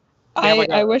 um, they have like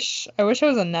a I wish I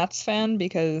was a Nets fan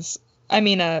because I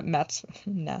mean a Mets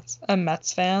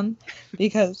fan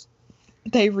because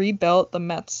they rebuilt the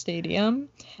Mets stadium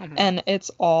mhm, and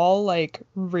it's all like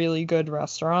really good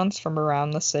restaurants from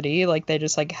around the city. Like they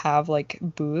just like have like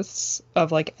booths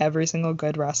of like every single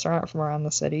good restaurant from around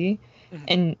the city mhm.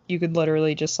 and you could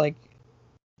literally just like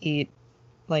eat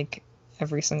like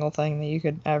every single thing that you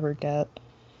could ever get.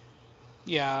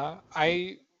 Yeah,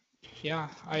 I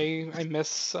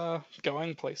miss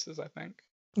going places, I think.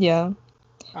 Yeah.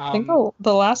 I think Um,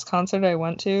 the last concert I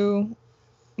went to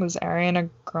was Ariana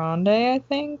Grande, I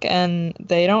think, and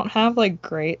they don't have like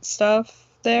great stuff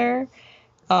there.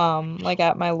 Like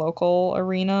at my local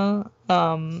arena.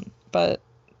 But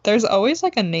there's always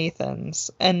like a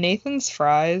Nathan's, and Nathan's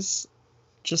fries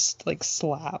just like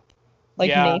slap. Like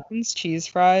yeah, Nathan's cheese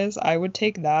fries, I would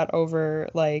take that over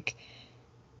like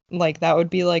that would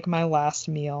be like my last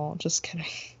meal. Just kidding.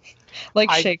 Like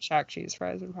I Shake Shack cheese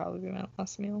fries would probably be my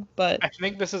last meal. But I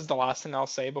think this is the last thing I'll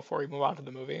say before we move on to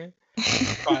the movie.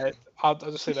 But I'll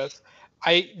just say this: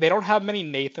 they don't have many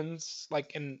Nathans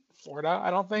like in Florida. I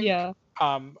don't think. yeah.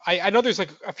 I know there's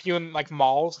like a few in like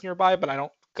malls nearby, but I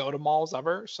don't go to malls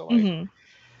ever. So like,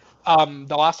 Hmm.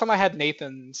 the last time I had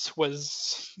Nathan's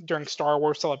was during Star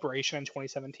Wars Celebration in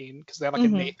 2017 because they had like a Hmm.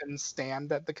 Nathan's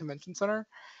stand at the convention center,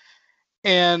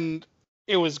 and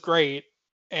it was great.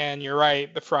 And you're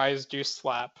right, the fries do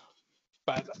slap.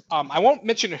 But I won't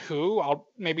mention who. I'll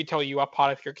maybe tell you up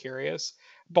hot if you're curious.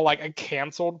 But like a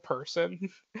canceled person,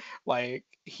 like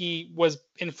he was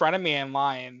in front of me in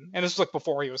line, and this was like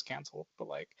before he was canceled. But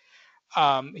like,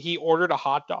 he ordered a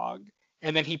hot dog,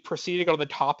 and then he proceeded to go to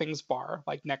the toppings bar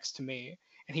like next to me,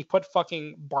 and he put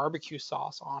fucking barbecue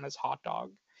sauce on his hot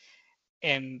dog.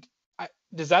 And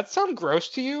does that sound gross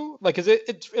to you? Like, is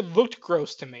it looked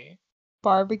gross to me.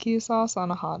 Barbecue sauce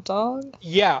on a hot dog?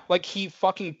 Yeah, like he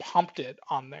fucking pumped it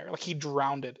on there. Like he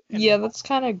drowned it Yeah, in. that's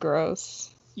kind of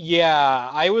gross. Yeah,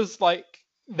 I was like,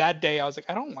 that day I was like,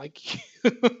 I don't like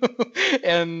you.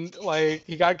 And like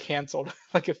he got canceled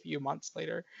like a few months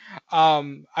later.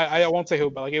 I won't say who,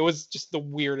 but like it was just the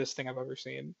weirdest thing I've ever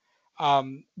seen.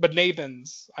 But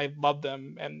Nathan's, I love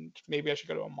them, and maybe I should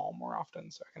go to a mall more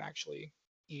often so I can actually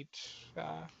eat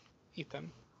uh eat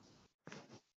them.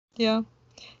 Yeah.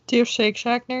 Do you have Shake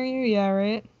Shack near you? Yeah,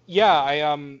 right?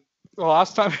 Yeah, the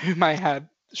last time I had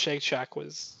Shake Shack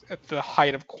was at the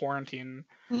height of quarantine.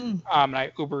 Mm. And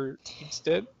I Uber Eats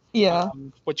it, Yeah.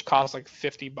 which cost like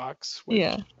 $50,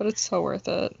 Yeah, which but it's so worth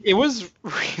it. it was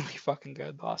really fucking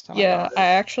good the last time I Yeah, got I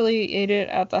it. actually ate it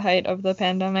at the height of the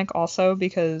pandemic also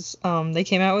because they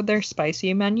came out with their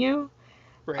spicy menu.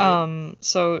 Right.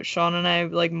 So Sean and I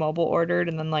like mobile ordered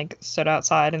and then like stood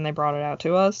outside and they brought it out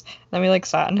to us. Then we like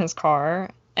sat in his car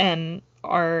and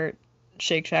our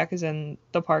Shake Shack is in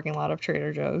the parking lot of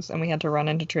Trader Joe's and we had to run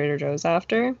into Trader Joe's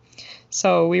after.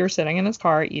 So we were sitting in his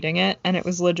car eating it and it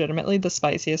was legitimately the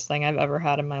spiciest thing I've ever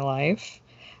had in my life.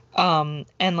 And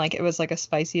like it was like a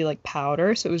spicy like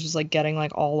powder, so it was just like getting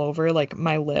like all over like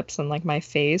my lips and like my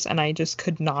face and I just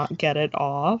could not get it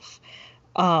off.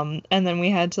 And then we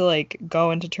had to like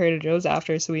go into Trader Joe's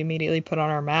after, so we immediately put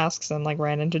on our masks and like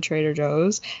ran into Trader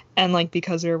Joe's. And like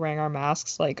because we were wearing our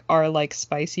masks, like our like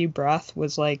spicy breath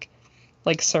was like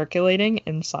circulating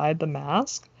inside the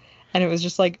mask, and it was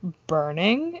just like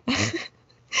burning.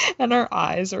 And our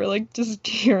eyes were like just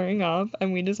tearing up,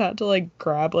 and we just had to like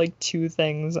grab like two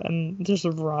things and just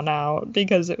run out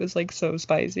because it was like so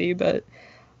spicy. But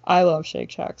I love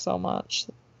Shake Shack so much.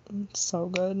 It's so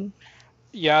good.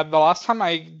 Yeah, the last time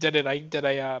I did it, I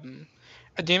didn't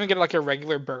even get like a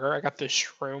regular burger. I got the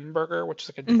shroom burger, which is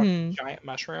like a fucking Hmm. giant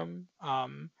mushroom.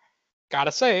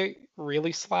 Gotta say,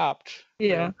 really slapped.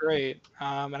 Really Yeah. great.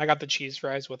 And I got the cheese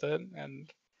fries with it,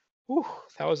 and whew,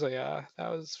 that was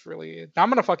really. Now I'm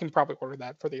gonna fucking probably order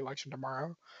that for the election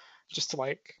tomorrow, just to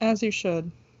like As you should.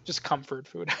 just comfort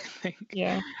food, I think.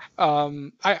 Yeah.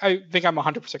 I think I'm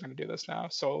 100% gonna do this now.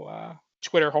 So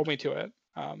Twitter, hold me to it.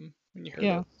 When you hear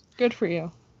Yeah. this. Good for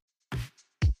you.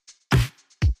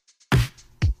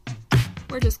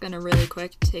 We're just going to really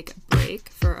quick take a break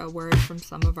for a word from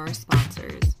some of our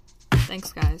sponsors.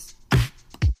 Thanks, guys.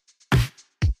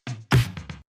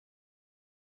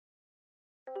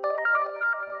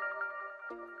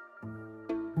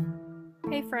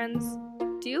 Hey, friends.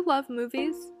 Do you love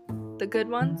movies? The good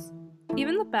ones?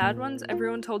 Even the bad ones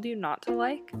everyone told you not to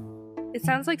like? It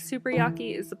sounds like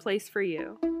Superyaki is the place for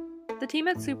you. The team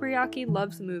at Superyaki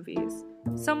loves movies,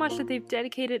 so much that they've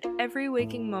dedicated every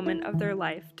waking moment of their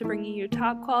life to bringing you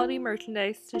top quality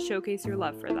merchandise to showcase your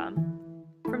love for them.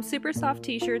 From super soft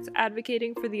t-shirts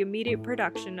advocating for the immediate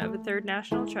production of a third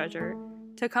national treasure,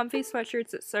 to comfy sweatshirts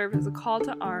that serve as a call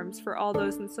to arms for all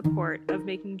those in support of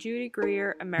making Judy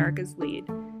Greer America's lead.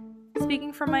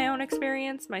 Speaking from my own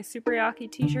experience, my Superyaki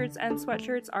t-shirts and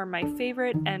sweatshirts are my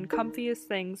favorite and comfiest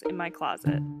things in my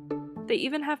closet. They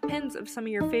even have pins of some of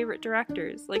your favorite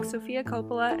directors, like Sofia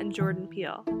Coppola and Jordan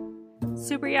Peele.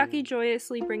 Superyaki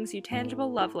joyously brings you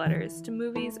tangible love letters to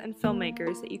movies and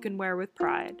filmmakers that you can wear with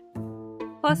pride.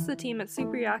 Plus, the team at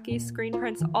Superyaki screen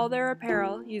prints all their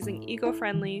apparel using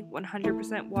eco-friendly,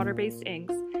 100% water-based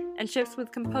inks, and ships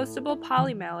with compostable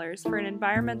poly mailers for an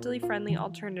environmentally friendly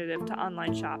alternative to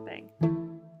online shopping.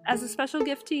 As a special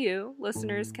gift to you,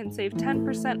 listeners can save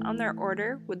 10% on their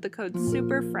order with the code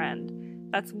SUPERFRIEND.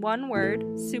 That's one word,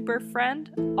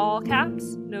 SUPERFRIEND, all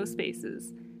caps, no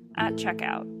spaces, at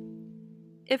checkout.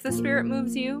 If the spirit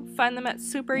moves you, find them at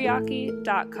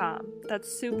superyaki.com.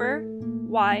 That's super,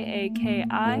 YAKI.com.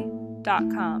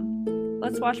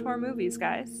 Let's watch more movies,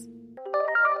 guys.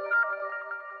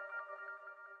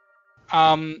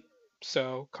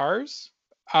 So cars.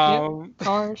 Yep.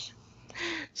 Cars.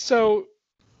 So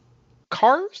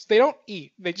cars, they don't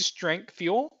eat. They just drink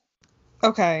fuel.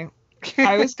 Okay.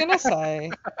 I was gonna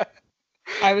say,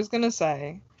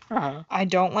 Uh-huh. I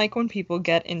don't like when people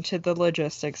get into the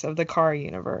logistics of the car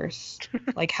universe.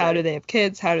 Like, how do Right. they have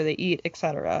kids? How do they eat?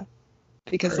 Etc.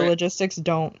 Because the Right. logistics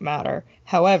don't matter.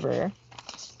 However,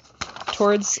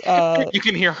 towards You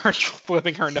can hear her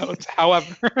flipping her notes.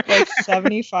 However, like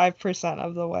 75%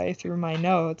 of the way through my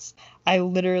notes, I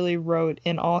literally wrote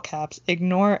in all caps,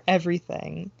 ignore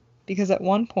everything. Because at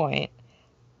one point,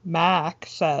 Mac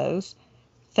says,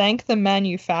 thank the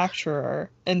manufacturer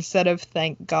instead of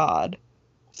thank God.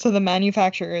 So the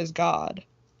manufacturer is God.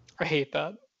 I hate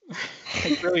that.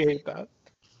 I really hate that.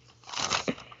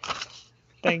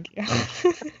 Thank you.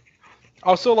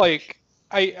 Also, like,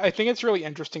 I think it's really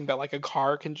interesting that like a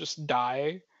car can just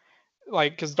die,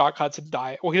 like, because Doc Hudson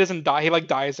died. Well, he doesn't die. He like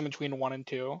dies in between 1 and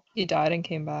 2. He died and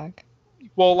came back.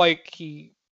 Well, like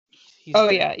he's Oh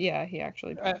dead. yeah, he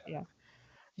actually Uh, yeah.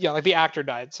 Yeah, like the actor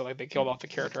died, so like they killed off the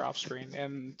character off screen,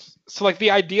 and so like the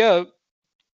idea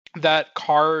that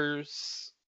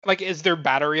cars like is their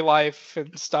battery life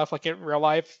and stuff like in real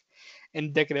life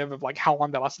indicative of like how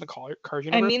long they last in the Cars I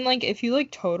universe. mean, like, if you,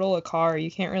 like, total a car, you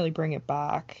can't really bring it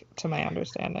back, to my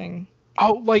understanding.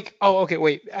 Okay,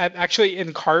 wait. Actually,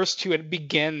 in Cars 2, it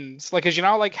begins like, cause you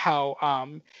know like how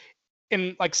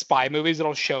in like spy movies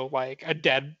it'll show like a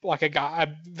guy, a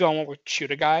villain will shoot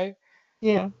a guy.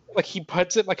 Yeah. Like he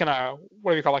puts it like in a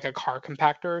what do you call like a car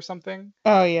compactor or something.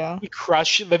 Oh, yeah.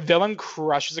 The villain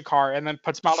crushes a car and then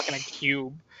puts him out like in a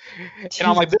cube. And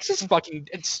I'm like, Jesus. this is fucking.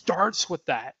 It starts with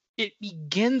that. It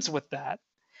begins with that.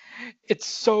 It's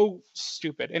so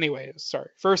stupid. Anyways, sorry.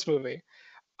 First movie.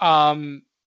 Um,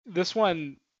 this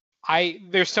one,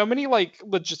 there's so many like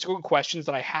logistical questions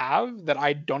that I have that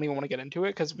I don't even want to get into it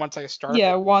because once I start,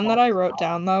 Yeah, I one that want I wrote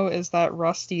down, though, is that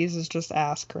Rusty's is just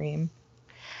ass cream.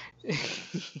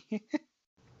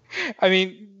 I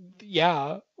mean,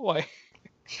 yeah. Like,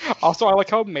 also, I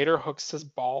like how Mater hooks his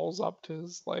balls up to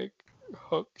his like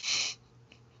hook,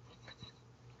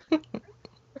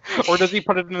 or does he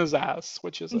put it in his ass?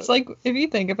 Which is It's it? like, if you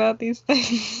think about these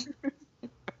things,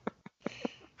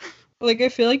 like, I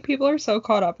feel like people are so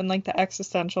caught up in, like, the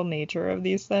existential nature of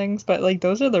these things, but, like,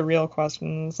 those are the real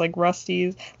questions. Like,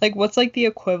 Rusty's, like, what's, like, the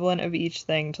equivalent of each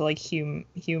thing to, like,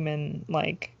 human,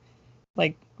 like,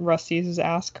 Rusty's is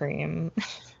ass cream.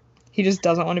 He just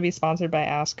doesn't want to be sponsored by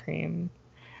ass cream.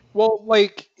 Well,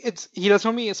 like he doesn't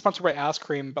want to be sponsored by ice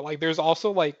cream, but like there's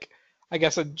also like I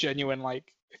guess a genuine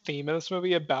like theme in this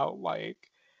movie about like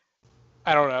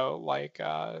I don't know like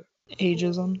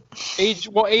Ageism.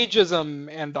 ageism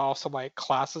and also like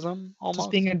classism Just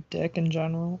being almost. a dick in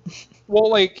general. Well,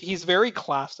 like he's very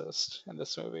classist in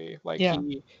this movie. Like Yeah.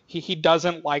 he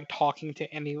doesn't like talking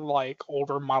to any like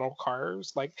older model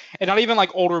cars, like and not even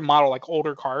like older model like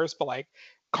older cars, but like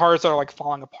cars that are like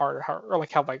falling apart or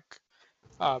like have like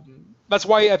that's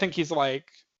why I think he's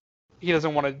like he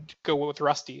doesn't want to go with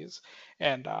Rusty's,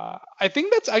 and I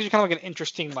think that's actually kind of like an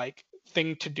interesting like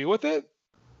thing to do with it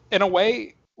in a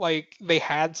way. Like they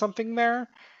had something there.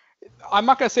 I'm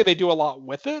not gonna say they do a lot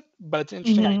with it, but it's an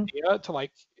interesting Hmm. idea to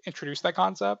like introduce that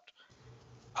concept.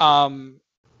 Um,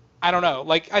 I don't know.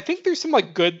 Like I think there's some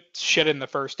like good shit in the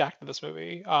first act of this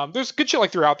movie. There's good shit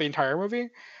like throughout the entire movie,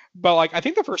 but like I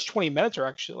think the first 20 minutes are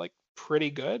actually like pretty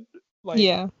good. Like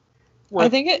Yeah. I where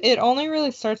think it only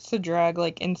really starts to drag,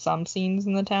 like, in some scenes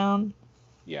in the town.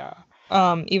 yeah.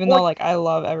 Even Well, though, like, I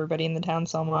love everybody in the town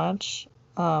so much.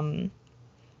 Well,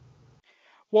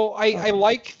 Uh, I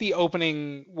like the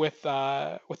opening with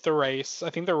the race. I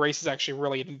think the race is actually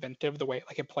really inventive the way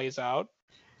like it plays out.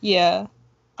 yeah.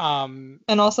 Um,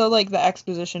 And also, like, the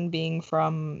exposition being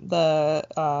from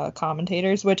the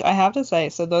commentators, which I have to say,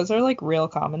 so those are, like, real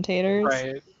commentators.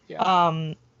 right.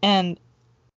 Yeah. And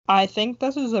I think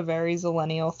this is a very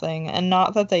Zillennial thing, and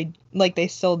not that they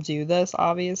still do this,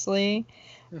 obviously,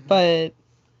 Mhm. but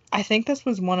I think this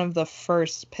was one of the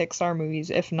first Pixar movies,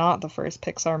 if not the first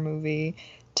Pixar movie,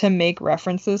 to make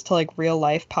references to, like, real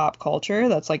life pop culture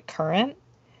that's, like, current.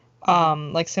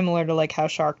 Like, similar to, like, how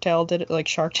Shark Tale did it, like,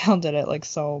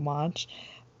 so much.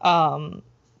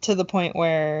 To the point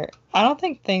where I don't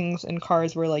think things in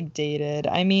Cars were, like, dated.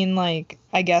 I mean, like,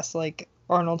 I guess, like,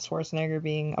 Arnold Schwarzenegger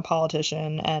being a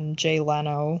politician and Jay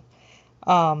Leno,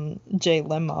 Jay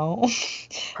Limo.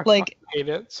 I Like, fucking hate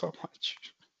it so much.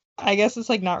 I guess it's,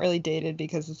 like, not really dated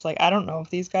because it's, like, I don't know if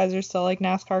these guys are still, like,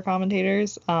 NASCAR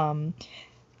commentators.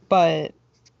 But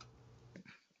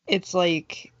it's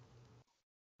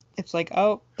like,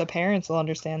 oh, the parents will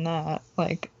understand that.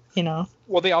 Like, you know.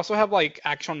 Well, they also have like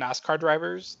actual NASCAR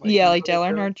drivers, like Yeah, in like the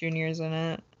Dale movie too. Earnhardt Jr.'s in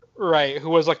it. Right, who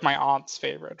was like my aunt's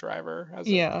favorite driver as a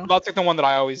Yeah. that's like the one that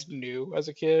I always knew as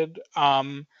a kid.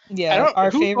 I Yeah, don't our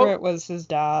who oh, favorite was his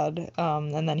dad,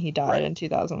 and then he died right, in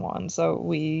 2001. So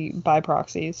we, by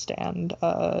proxy, stand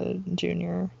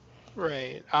Junior.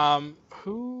 right.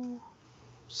 Who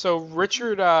so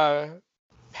Richard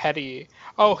Petty.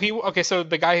 Oh, he okay, so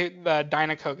the guy the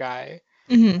Dynaco guy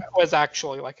Hmm. was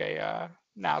actually like a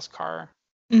NASCAR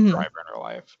Hmm. driver in real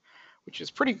life, which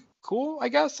is pretty cool, I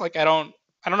guess. Like I don't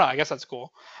know, I guess that's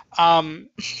cool. Um,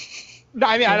 no,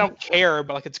 I mean I Yeah. don't care,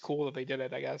 but like it's cool that they did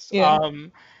it, I guess. Yeah.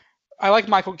 I like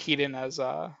Michael Keaton as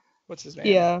what's his name?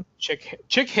 Yeah.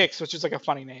 Chick Hicks, which is like a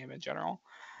funny name in general.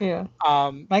 Yeah.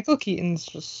 Um, Michael Keaton's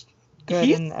just good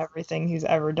he's in everything he's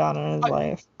ever done in his I,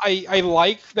 life. I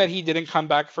like that he didn't come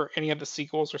back for any of the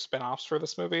sequels or spin-offs for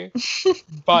this movie,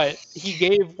 but he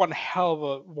gave one hell of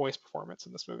a voice performance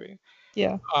in this movie.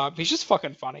 Yeah. He's just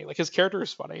fucking funny. Like his character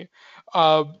is funny.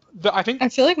 I think I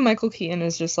feel like Michael Keaton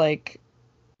is just like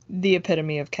the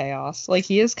epitome of chaos. Like,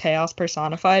 he is chaos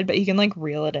personified, but he can like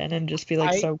reel it in and just be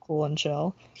like I so cool and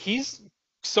chill. He's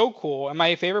so cool, and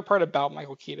my favorite part about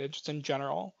Michael Keaton, just in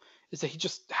general, is that he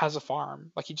just has a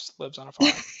farm. Like he just lives on a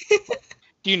farm.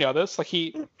 Do you know this? Like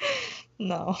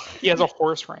No. he has a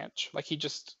horse ranch. Like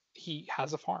he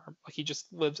has a farm. Like he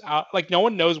just lives out. Like no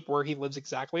one knows where he lives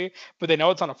exactly, but they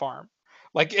know it's on a farm.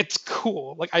 Like it's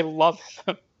cool. Like I love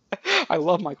him. I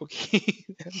love Michael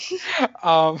Keaton.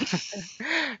 um,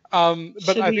 but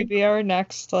Should I he think be our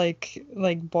next like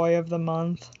boy of the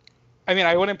month? I mean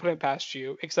I wouldn't put it past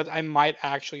you, except I might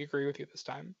actually agree with you this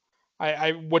time.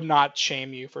 I would not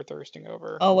shame you for thirsting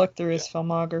over. I'll look through Yeah. his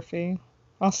filmography.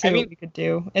 I'll I see mean, what we could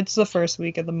do. It's the first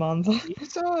week of the month.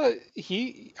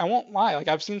 he's I won't lie, like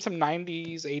I've seen some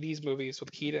 90s, 80s movies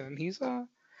with Keaton, and he's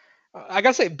I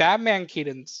gotta say Batman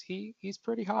Keaton's he's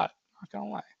pretty hot, not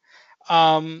gonna lie.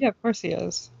 Um Yeah, of course he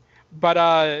is. but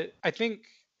I think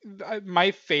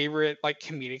my favorite like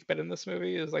comedic bit in this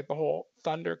movie is like the whole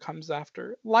thunder comes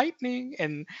after lightning,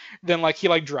 and then like he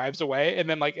like drives away, and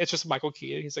then like it's just Michael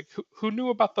Keaton. He's like, who knew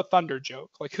about the thunder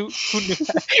joke? Like who knew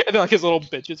that? And then like his little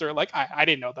bitches are like, I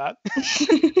didn't know that.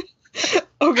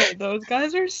 Okay, those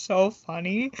guys are so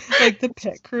funny. Like the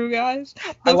pit crew guys.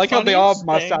 I The like how they all have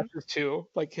funniest thing- mustaches too.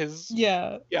 Like his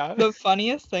Yeah. yeah. The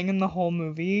funniest thing in the whole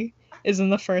movie is in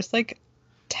the first like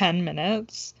 10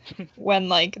 minutes when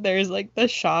like there's like the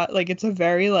shot, like it's a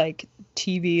very like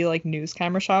TV like news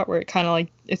camera shot where it kind of like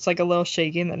it's like a little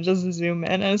shaky and then just zoom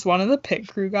in, and it's one of the pit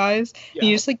crew guys. Yeah. And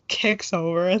he just like kicks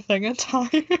over a thing of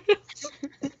tires.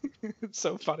 It's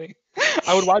so funny.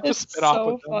 I would watch a It's spin off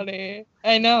so with them. funny.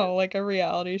 I know, like a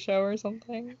reality show or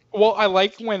something. Well, I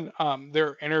like when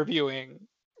they're interviewing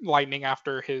Lightning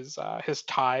after his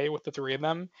tie with the three of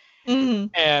them, Hmm.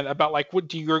 and about like what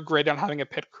do you regret on having a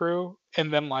pit crew?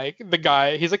 And then like the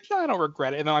guy, he's like, no, I don't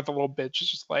regret it. And then like the little bitch is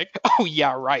just like, oh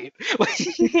yeah, right. Like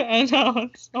I know,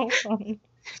 it's so funny.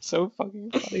 so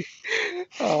fucking funny.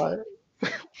 Uh,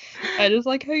 I just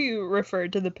like how you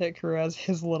referred to the pit crew as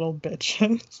his little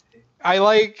bitches. I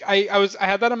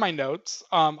had that in my notes.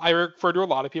 I refer to a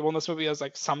lot of people in this movie as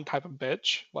like some type of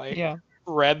bitch. Like Yeah.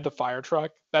 Red the fire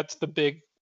truck. That's the big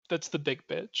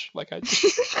bitch. Like I just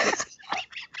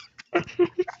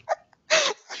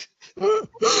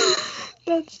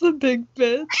That's the big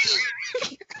bitch.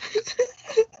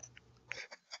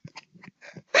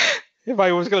 if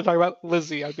I was gonna talk about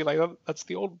Lizzie, I'd be like, "Oh, that's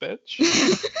the old bitch."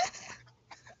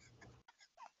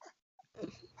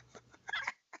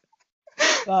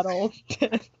 That old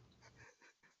bitch.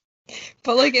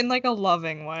 But like in like a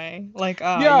loving way. Like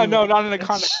Yeah, you no, old not in a bitch.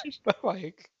 context, but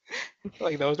like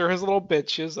those are his little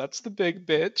bitches. That's the big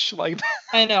bitch. Like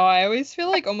I know, I always feel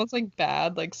like almost like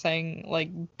bad like saying like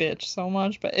bitch so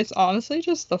much, but it's honestly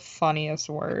just the funniest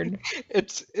word.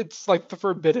 it's like the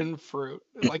forbidden fruit.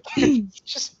 Like it's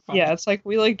just funny. Yeah, it's like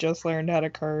we like just learned how to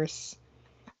curse.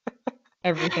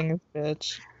 Everything is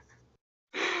bitch.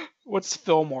 What's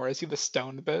Fillmore? Is he the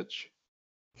stoned bitch?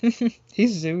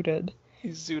 He's zooted.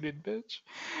 He's zooted bitch.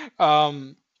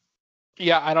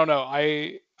 Yeah, I don't know.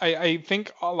 I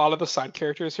think a lot of the side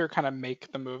characters here kind of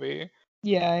make the movie.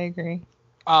 Yeah, I agree.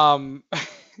 Um,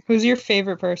 Who's your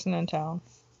favorite person in town?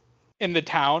 in the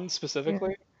town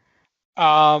specifically.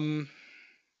 I'm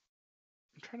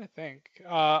trying to think.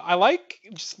 I like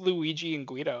just Luigi and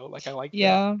Guido. Like I like them.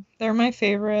 Yeah, they're my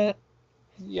favorite.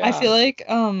 Yeah. I feel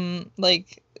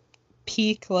like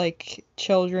peak like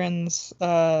children's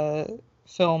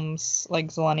films like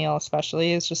Zillennial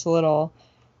especially is just a little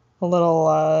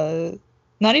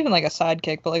not even like a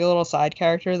sidekick but like a little side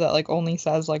character that like only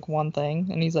says like one thing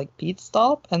and he's like Pete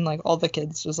Stop and like all the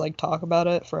kids just like talk about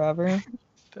it forever.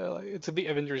 It's the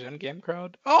Avengers Endgame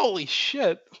crowd. Holy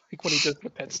shit! Like when he does the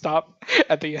pit stop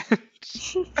at the end.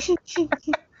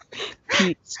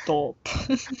 Pete Stop.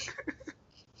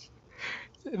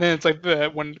 And then it's like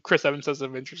when Chris Evans says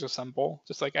Avengers Assemble,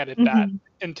 just like edit that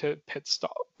into pit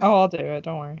stop. Oh, I'll do it,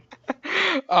 don't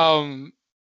worry.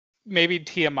 Maybe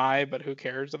TMI, but who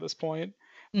cares at this point?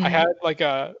 I Mhm. had like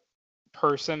a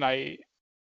person I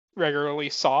regularly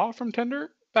saw from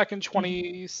Tinder back in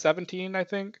 2017, I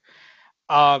think.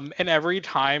 And every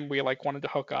time we like wanted to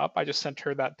hook up, I just sent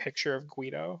her that picture of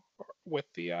Guido with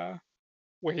the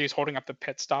where he was holding up the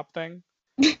pit stop thing.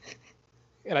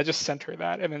 And I just sent her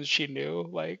that, and then she knew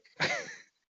like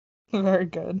Very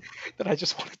good. that I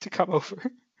just wanted to come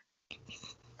over.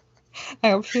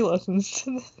 I hope she listens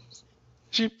to this.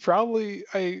 She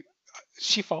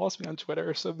follows me on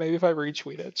Twitter, so maybe if I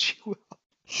retweet it, she will.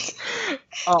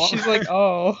 She's like,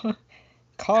 oh,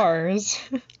 cars.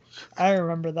 I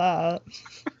remember that.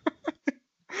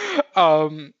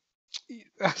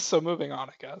 So moving on,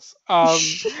 I guess.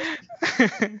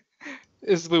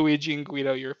 Is Luigi and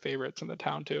Guido your favorites in the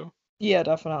town too? Yeah,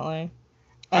 definitely.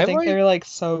 I I think like they're like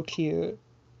so cute.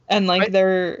 And like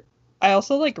I I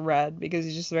also like Red because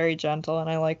he's just very gentle and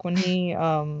I like when he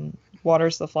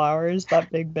waters the flowers, that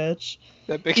big bitch.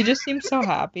 that big. He just seems so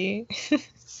happy.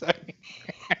 Sorry.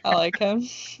 I like him.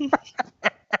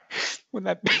 When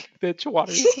that big bitch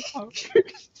waters the flowers.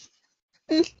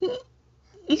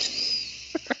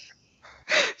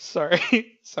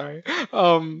 Sorry.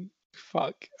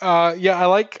 Fuck.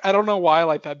 Yeah, I don't know why I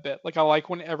like that bit. Like I like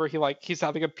whenever he's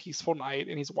having a peaceful night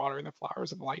and he's watering the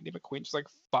flowers and Lightning McQueen just like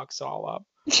fucks it all up.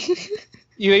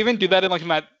 You even do that in like in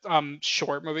that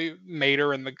short movie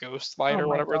Mater and the Ghost Light Oh or my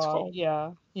whatever it's God. called.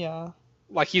 Yeah. Yeah.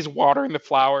 Like he's watering the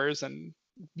flowers and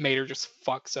Mater just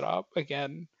fucks it up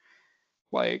again.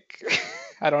 Like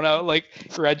I don't know, like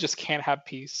Red just can't have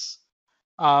peace.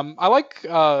 I like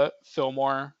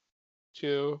Fillmore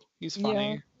too. He's Yeah.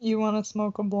 funny. You want to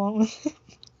smoke a blunt?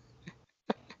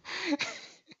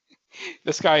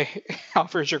 This guy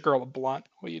offers your girl a blunt.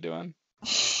 What are you doing?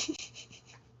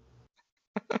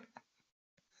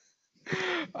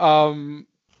 Um,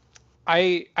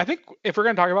 I think if we're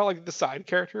gonna talk about like the side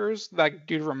characters, like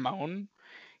dude Ramon,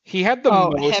 he had the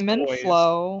Oh, most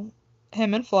toys.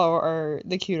 Him and Flo are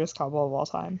the cutest couple of all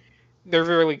time. They're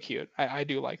really cute. I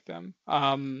do like them.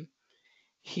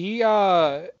 He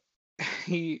uh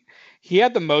he he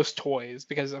had the most toys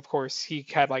because of course he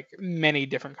had like many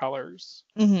different colors.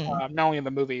 Hmm. Not only in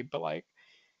the movie, but like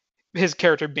his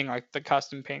character being like the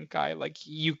custom paint guy, like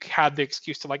you had the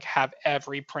excuse to like have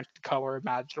every printed color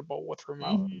imaginable with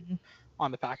Ramon Hmm.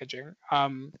 on the packaging.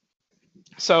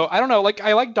 So I don't know, like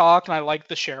I like Doc and I like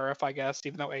the sheriff, I guess,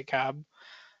 even though ACAB.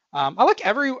 I like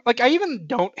I even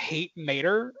don't hate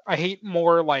Mater. I hate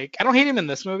more like I don't hate him in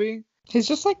this movie. He's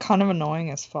just like kind of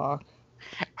annoying as fuck.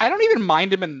 I don't even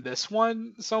mind him in this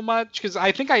one so much because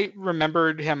I think I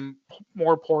remembered him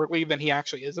more poorly than he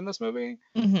actually is in this movie.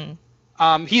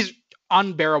 Hmm. He's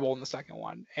unbearable in the second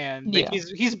one, and like Yeah.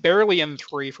 he's barely in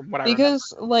three from what I remember.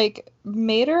 Because like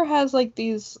Mater has like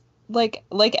these like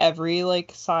every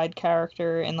like side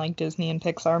character in like Disney and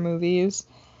Pixar movies,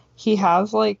 he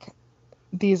has like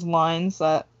these lines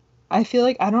that I feel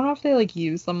like I don't know if they like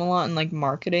use them a lot in like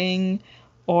marketing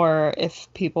or if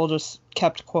people just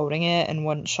kept quoting it and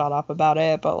wouldn't shut up about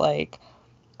it, but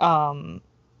um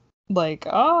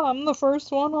oh, I'm the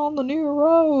first one on the new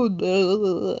road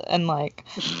and like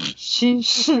she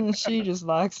just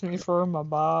likes me for my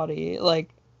body. Like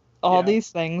all Yeah, these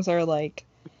things are like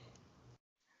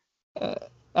uh,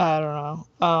 I don't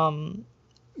know.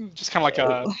 just kind of like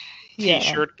a Yeah.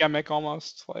 t-shirt gimmick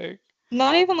almost. Like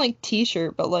Not even like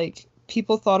t-shirt, but like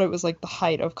people thought it was like the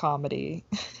height of comedy.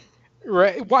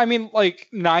 right. Well, I mean, like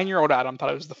 9-year-old Adam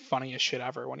thought it was the funniest shit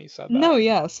ever when he said that. No,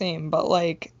 yeah, same, but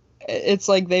like it's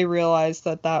like they realized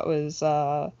that that was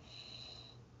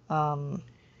um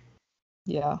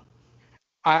yeah.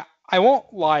 I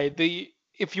won't lie. The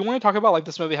If you want to talk about like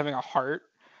this movie having a heart,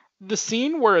 the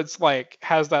scene where it's like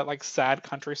has that like sad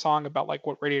country song about like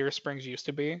what Radiator Springs used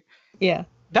to be, Yeah.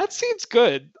 that scene's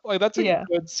good. Like that's a Yeah.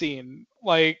 good scene.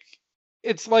 Like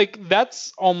it's like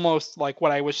that's almost like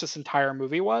what I wish this entire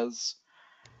movie was.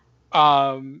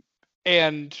 Um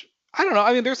and I don't know.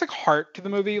 I mean, there's like heart to the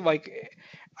movie. Like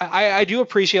I do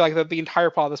appreciate like that the entire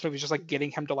plot of this movie is just like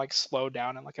getting him to like slow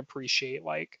down and like appreciate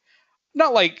like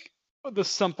not like the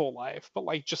simple life, but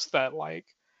like just that like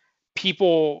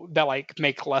people that like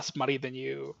make less money than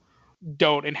you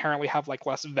don't inherently have like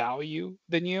less value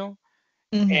than you,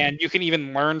 Hmm. and you can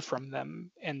even learn from them,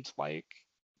 and like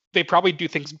they probably do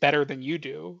things better than you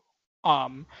do.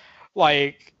 um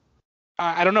like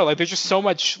I don't know, like there's just so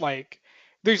much like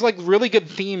there's like really good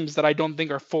themes that I don't think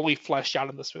are fully fleshed out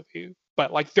in this movie,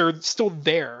 but like they're still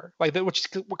there, like that, which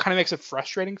is what kind of makes it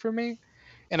frustrating for me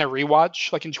in a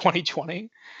rewatch like in 2020,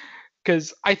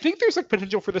 because I think there's like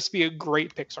potential for this to be a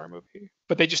great Pixar movie,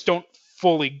 but they just don't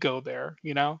fully go there,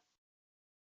 you know?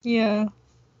 Yeah.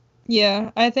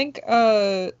 Yeah. I think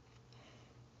well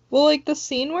like the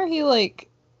scene where he like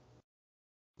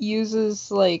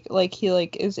uses like he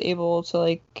like is able to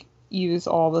like use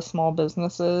all the small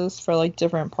businesses for like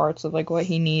different parts of like what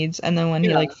he needs and then when he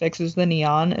Yeah, like fixes the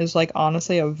neon is like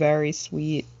honestly a very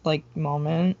sweet like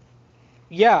moment.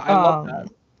 yeah, I love that. Um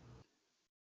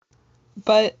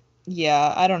but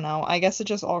yeah, I don't know. I guess it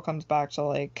just all comes back to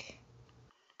like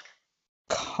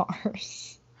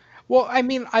cars. Well, I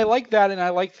mean, I like that, and I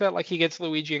like that like he gets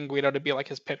Luigi and Guido to be like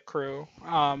his pit crew,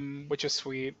 which is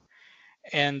sweet.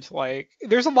 And like,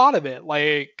 there's a lot of it.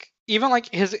 Like, even like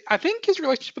I think his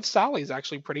relationship with Sally is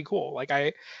actually pretty cool. Like,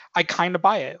 I kind of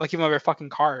buy it. Like, even though they're fucking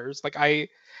cars, like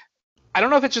I don't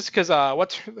know if it's just because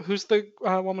who's the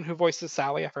woman who voices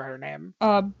Sally? I forgot her name.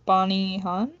 Bonnie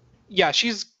Hunt. Yeah,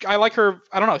 I like her.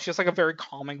 I don't know. She has like a very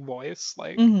calming voice.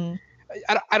 Like Mm-hmm.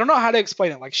 I don't know how to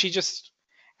explain it. Like she just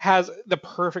has the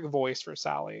perfect voice for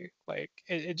Sally. Like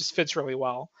it just fits really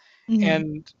well. Mm-hmm.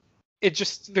 And it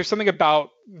just there's something about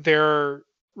their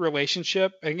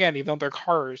relationship. Again, even though they're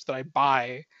cars that I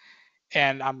buy,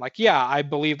 and I'm like, yeah, I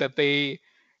believe that they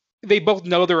both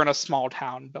know they're in a small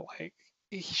town, but like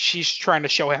she's trying to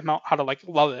show him how to like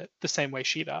love it the same way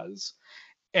she does.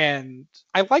 And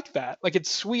I like that. Like it's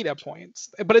sweet at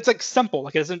points, but it's like simple.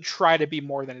 Like it doesn't try to be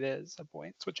more than it is at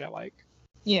points, which I like.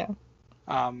 Yeah.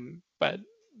 But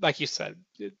like you said,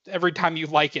 every time you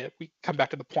like it, we come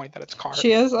back to the point that it's car.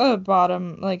 She has a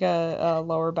bottom, like a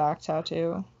lower back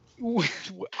tattoo.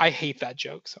 I hate that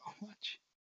joke so much.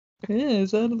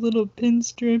 Is that a little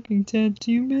pinstriping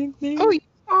tattoo back there? Oh, you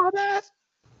saw that?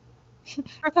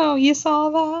 Oh, you saw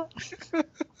that?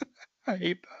 I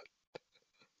hate that.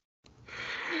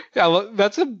 Yeah,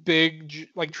 that's a big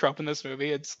like trope in this movie.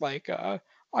 It's like,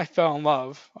 I fell in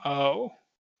love. Oh,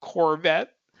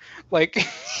 Corvette. Like,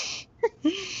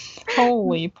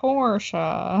 Holy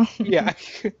Porsche. yeah,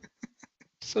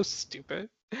 so stupid.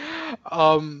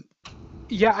 Um,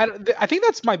 yeah, I think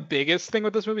that's my biggest thing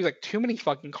with this movie is like too many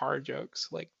fucking car jokes.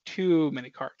 Like too many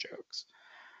car jokes.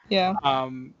 Yeah.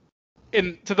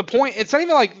 And to the point, it's not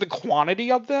even like the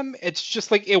quantity of them. It's just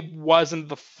like it wasn't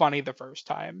the funny the first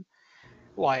time.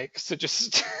 Like, so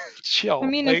just chill. I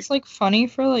mean, Like, it's like funny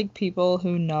for like people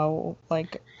who know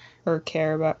like or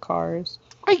care about cars.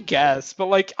 I guess, but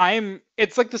like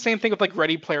it's like the same thing with like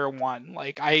Ready Player One.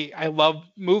 Like I love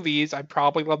movies. I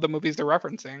probably love the movies they're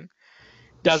referencing.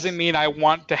 Doesn't mean I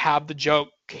want to have the joke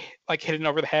like hidden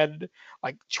over the head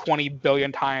like 20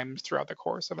 billion times throughout the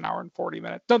course of an hour and 40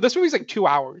 minutes. No, this movie's like 2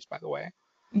 hours, by the way.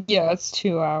 Yeah, it's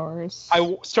 2 hours.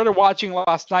 I started watching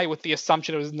last night with the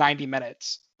assumption it was 90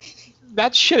 minutes.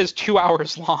 That shit is 2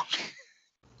 hours long.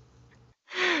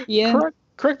 Yeah.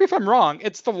 Correct me if I'm wrong.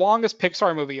 It's the longest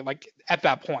Pixar movie, like at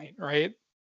that point, right?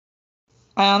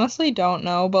 I honestly don't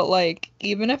know, but like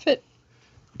even if it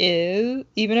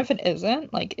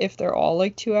isn't, like if they're all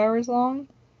like 2 hours long,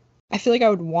 I feel like I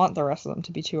would want the rest of them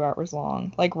to be 2 hours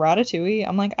long. Like Ratatouille,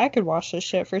 I'm like I could watch this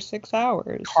shit for 6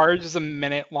 hours. Cars is a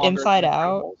minute longer. Inside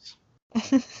Out.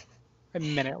 A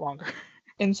minute longer.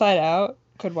 Inside Out,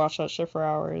 could watch that shit for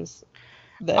hours.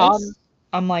 Um,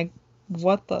 I'm like,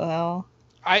 what the hell?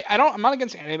 I'm not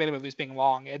against animated movies being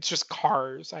long. It's just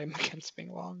Cars I'm against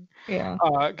being long. Yeah.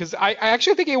 Because I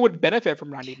actually think it would benefit from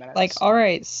 90 minutes. Like, all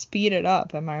right, speed it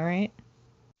up. Am I right?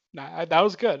 Nah, that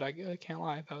was good. I can't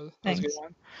lie. That was a good Thanks.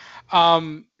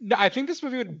 one. No, I think this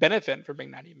movie would benefit from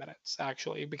being 90 minutes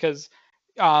actually, because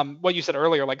what you said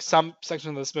earlier, like some sections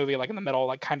of this movie, like in the middle,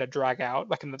 like kind of drag out,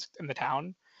 like in the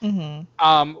town.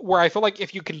 Mm-hmm. Where I feel like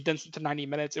if you condensed it to 90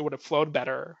 minutes, it would have flowed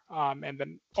better. And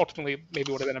then ultimately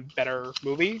maybe would have been a better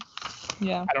movie.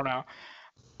 Yeah. I don't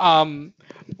know.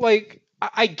 Like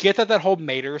I get that whole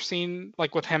Mater scene,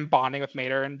 like with him bonding with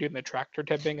Mater and doing the tractor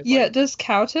tipping. Is Yeah, like, does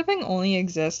cow tipping only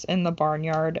exist in the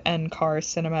Barnyard and Cars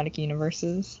cinematic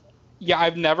universes? yeah,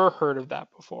 I've never heard of that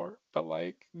before, but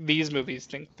like these movies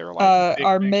think they're like big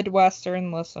Our things.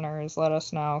 Midwestern listeners, let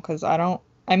us know, because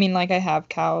I mean, like, I have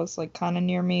cows, like, kind of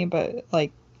near me, but,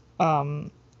 like,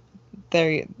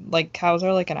 they're, like, cows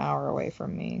are, like, an hour away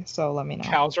from me, so let me know.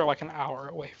 Cows are like an hour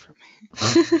away from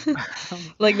me.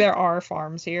 Like, there are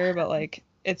farms here, but, like,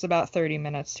 it's about 30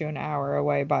 minutes to an hour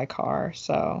away by car,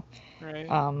 so, Right.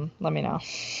 let me know.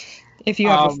 If you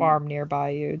have a farm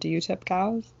nearby you, do you tip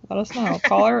cows? Let us know.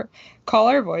 Call our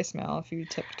voicemail if you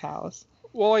tipped cows.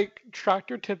 Well, like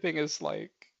tractor tipping is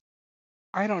like,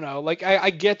 I don't know. Like I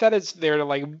get that it's there to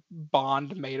like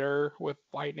bond Mater with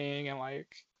Lightning and like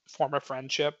form a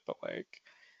friendship, but like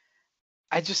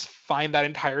I just find that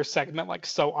entire segment like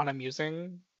so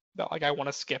unamusing that like I want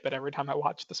to skip it every time I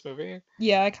watch this movie.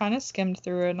 Yeah, I kind of skimmed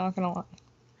through it, not gonna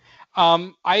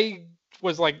lie. I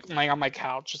was like laying on my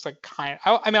couch, just like I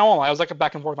mean, I won't lie, I was like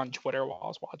back and forth on Twitter while I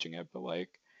was watching it, but like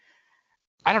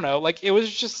I don't know, like it was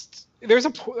just there's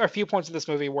a few points in this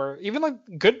movie where even like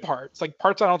good parts, like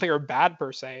parts I don't think are bad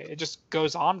per se, it just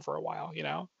goes on for a while, you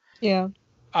know. Yeah.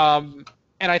 And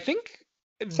I think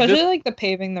Especially like the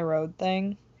paving the road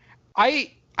thing.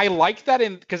 I like that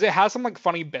because it has some like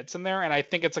funny bits in there, and I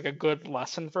think it's like a good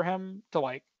lesson for him to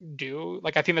like do.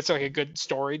 Like I think that's like a good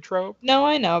story trope. No,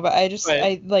 I know, but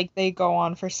I like they go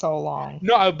on for so long.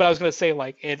 No, but I was gonna say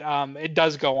like it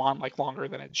does go on like longer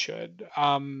than it should.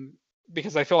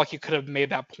 Because I feel like you could have made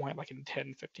that point like in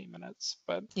 10, 15 minutes.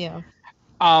 But yeah.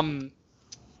 I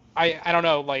don't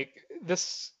know, like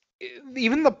this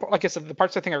even the like I said, the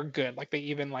parts I think are good. Like they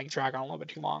even like drag on a little bit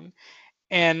too long.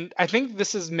 And I think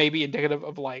this is maybe indicative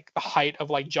of like the height of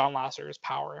like John Lasseter's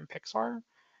power in Pixar.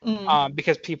 Mm.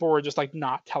 Because people were just like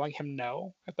not telling him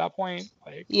no at that point.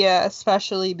 Like Yeah,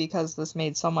 especially because this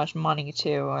made so much money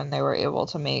too, and they were able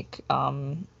to make a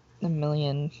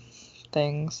million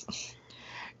things.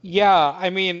 yeah, I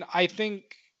mean, I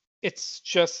think it's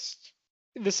just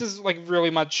this is like really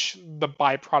much the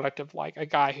byproduct of like a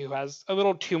guy who has a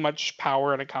little too much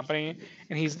power in a company,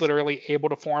 and he's literally able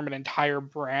to form an entire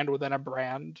brand within a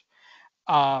brand.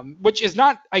 Which is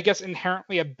not, I guess,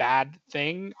 inherently a bad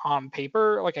thing on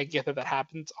paper. Like I get that that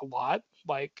happens a lot.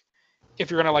 Like if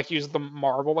you're gonna like use the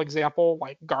Marvel example,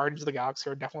 like Guardians of the Galaxy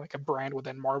are definitely like a brand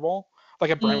within Marvel, like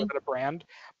a brand Mm. within a brand.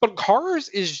 But Cars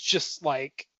is just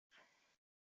like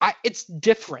it's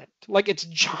different. Like it's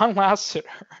John Lasseter,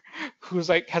 who's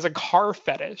like has a car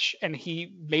fetish, and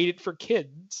he made it for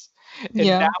kids, and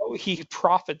Yeah, now he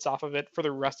profits off of it for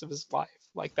the rest of his life.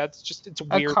 Like that's just it's a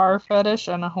weird. car fetish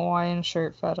and a Hawaiian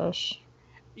shirt fetish.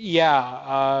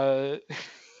 Yeah.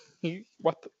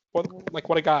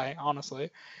 What a guy, honestly.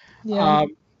 Yeah.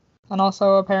 Um, And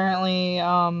also apparently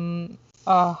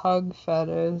a hug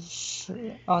fetish,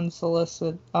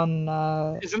 unsolicited, isn't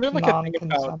there like a thing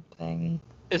about non-consenting.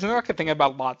 isn't there like a thing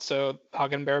about Lotso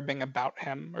Hagenbear being about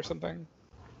him or something?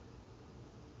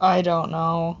 I don't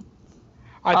know.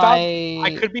 I thought I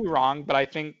I could be wrong, but I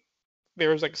think there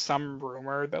was like some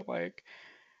rumor that like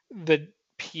the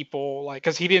people like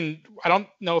because he didn't I don't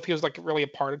know if he was like really a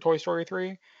part of Toy Story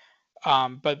 3.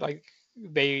 But like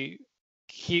they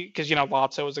he because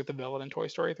Lotso was like the villain in Toy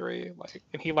Story 3, like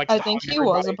and he likes I to hug think he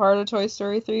was a everybody. part of Toy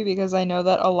Story 3 because I know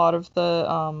that a lot of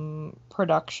the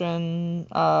production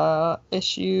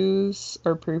issues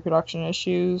or pre-production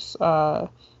issues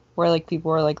where like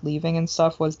people were like leaving and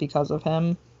stuff was because of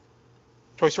him.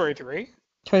 Toy Story 3?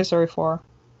 Toy Story 4.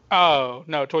 Oh,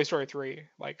 no, Toy Story 3,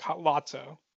 like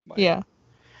Lotso. Like Yeah.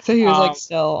 So he was like um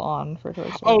still on for Toy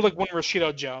oh, Story like 3. when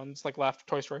Rashida Jones like left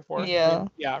Toy Story 4. You mean? Yeah.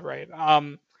 Yeah, right.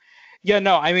 Yeah,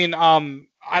 no, I mean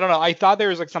I don't know. I thought there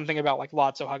was like something about like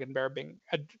Lotso Hugging Bear being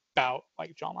about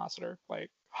like John Lasseter, like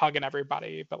hugging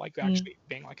everybody, but like Mm. actually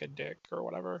being like a dick or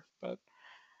whatever.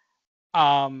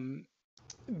 Um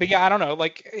but yeah, I don't know.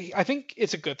 Like, I think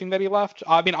it's a good thing that he left.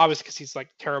 I mean, obviously, because he's like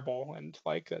terrible and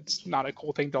like that's not a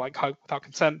cool thing to like hug without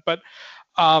consent. But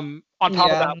on top of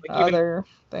Yeah, that, and like even other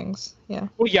things. Yeah.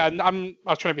 well, yeah, I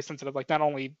was trying to be sensitive. Like not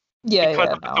only Yeah, because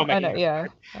yeah, of the no. I know, filmmaking, yeah.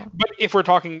 Yeah. but if we're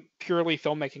talking purely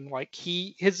filmmaking, like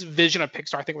his vision of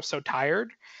Pixar, I think, was so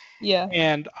tired. Yeah.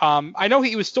 And I know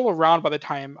he was still around by the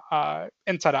time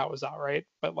Inside Out was out, right?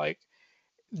 But like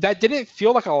that didn't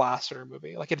feel like a Lasseter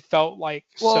movie. Like it felt like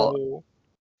Well, so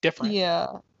different. yeah.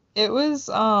 It was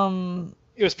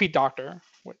It was Pete Docter,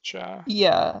 which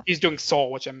yeah, he's doing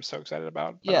Soul, which I'm so excited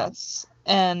about. But yes.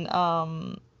 And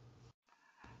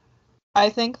I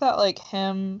think that like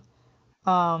him,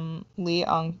 Lee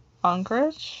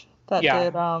Unkrich that yeah,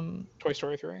 did Toy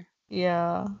Story 3.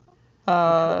 yeah.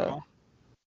 Incredible.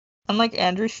 And like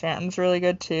Andrew Stanton's really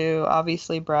good too.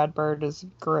 Obviously Brad Bird is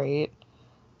great.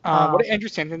 What Um did Andrew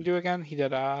Stanton do again? He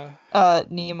did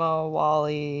Nemo,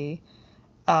 Wally,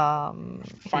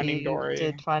 Finding he Dory.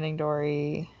 did Finding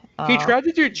Dory. He Um tried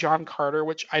to do John Carter,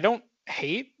 which I don't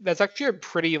hate. That's actually a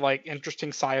pretty like interesting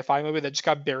sci-fi movie that just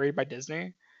got buried by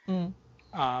Disney. mm,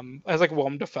 As like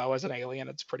Willem Dafoe as an alien,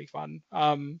 it's pretty fun.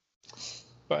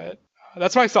 But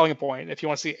that's my selling point. If you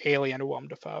want to see Alien or Willem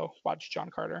Dafoe, watch John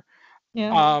Carter.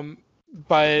 yeah.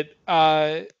 But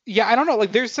yeah, I don't know.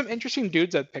 Like, there's some interesting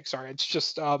dudes at Pixar. It's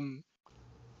just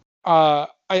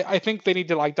I think they need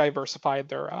to like diversify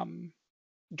their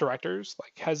directors.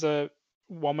 Like, has a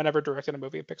woman ever directed a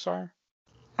movie at Pixar?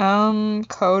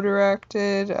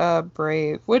 Co-directed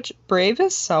Brave, which Brave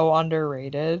is so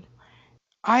underrated.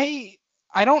 I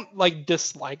I don't like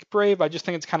dislike Brave. I just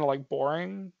think it's kind of like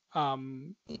boring.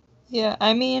 Yeah,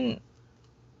 I mean,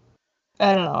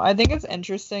 I don't know. I think it's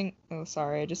interesting. Oh,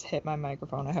 sorry, I just hit my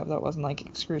microphone. I hope that wasn't like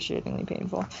excruciatingly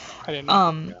painful. I didn't know.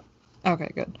 Um, okay,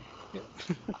 good. Yeah.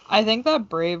 I think that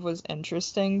Brave was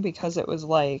interesting because it was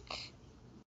like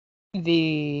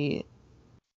the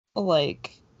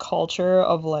like culture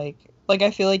of like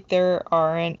I feel like there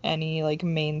aren't any like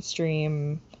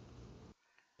mainstream,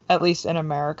 at least in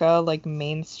America, like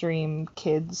mainstream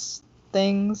kids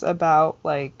things about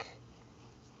like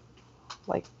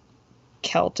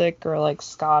Celtic or like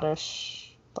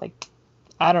Scottish, like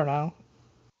I don't know.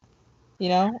 You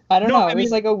know? I don't No, know. I It was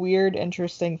mean, like a weird,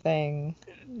 interesting thing.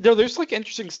 no, there's like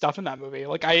interesting stuff in that movie.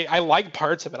 Like I like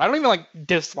parts of it. I don't even like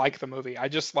dislike the movie. I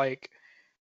just like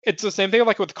it's the same thing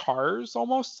like with Cars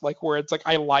almost, like where it's like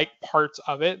I like parts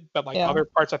of it, but like Yeah. other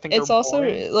parts I think It's are also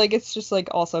boring. like it's just like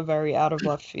also very out of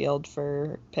left field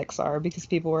for Pixar because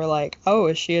people were like, "Oh,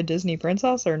 is she a Disney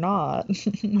princess or not?"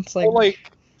 It's like, Well,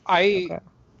 like I okay.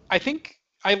 I think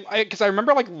because I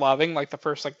remember like loving like the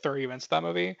first like 30 minutes of that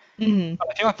movie. Hmm. But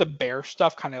I think like the bear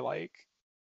stuff kind of like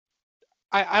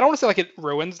I don't want to say like it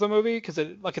ruins the movie because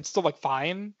it's still like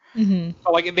fine. Hmm.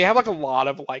 But like they have like a lot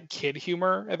of like kid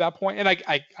humor at that point, and I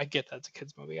get that it's a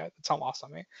kids movie. It's not lost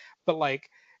on me. But like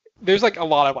there's like a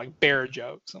lot of like bear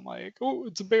jokes and like oh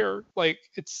it's a bear. Like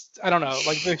it's I don't know.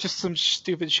 Like there's just some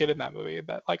stupid shit in that movie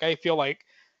that like I feel like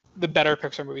the better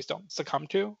Pixar movies don't succumb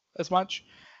to as much.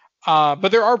 But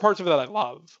there are parts of it that I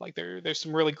love. Like there's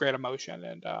some really great emotion,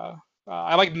 and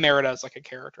I like Merida as like a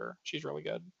character. She's really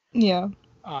good. Yeah.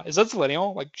 Is that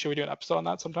Millennial? Like, should we do an episode on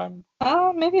that sometime?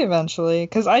 Maybe eventually,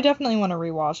 because I definitely want to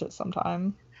rewatch it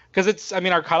sometime. Because I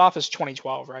mean, our cutoff is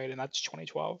 2012, right? And that's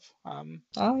 2012.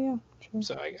 Oh yeah, sure.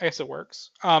 So I guess it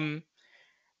works. But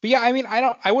yeah, I mean,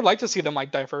 I would like to see them like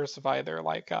diversify their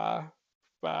like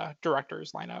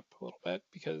directors lineup a little bit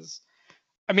because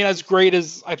I mean, as great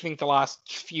as I think the last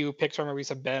few Pixar movies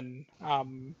have been,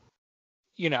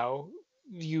 you know,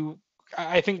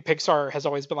 I think Pixar has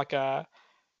always been like a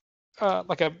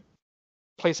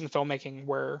place in filmmaking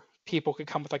where people could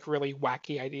come with like really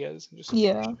wacky ideas and just like, do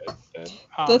Yeah. shit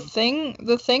that,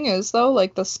 The thing is though,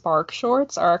 like the Spark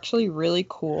shorts are actually really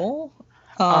cool.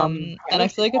 I And I haven't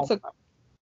feel seen like all it's of a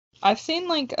I've seen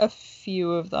like a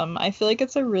few of them. I feel like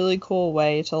it's a really cool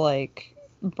way to like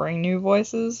bring new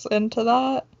voices into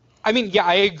that. I mean, yeah,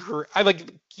 I agree.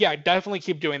 Yeah, definitely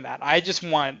keep doing that. I just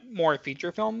want more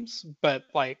feature films, but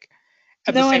like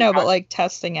at the No, I same know, but time, like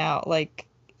testing out like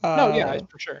no, yeah,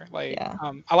 for sure. Like, yeah.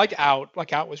 I liked Out.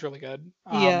 Like, Out was really good.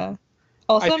 Yeah. I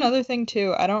Also think, another thing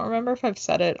too, I don't remember if I've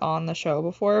said it on the show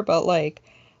before, but like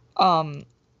um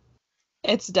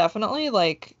it's definitely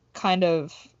like kind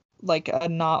of like a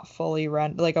not fully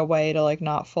like a way to like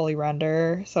not fully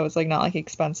render, so it's like not like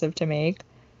expensive to make.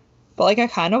 But like I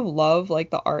kind of love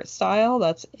like the art style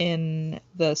that's in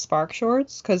the Spark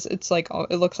shorts because it's like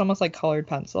it looks almost like colored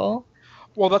pencil.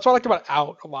 well, that's what I like about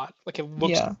Out a lot. Like, it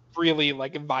looks Yeah. really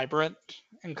like vibrant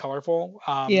and colorful.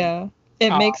 Yeah.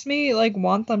 It Uh, makes me like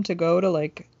want them to go to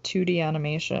like 2D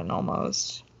animation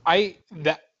almost.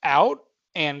 that Out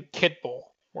and Kid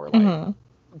Bull were like Hmm.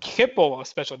 Kid Bull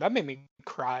especially. That made me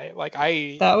cry. Like That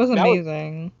was that was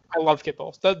amazing. I love Kid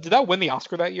Bull. Did that win the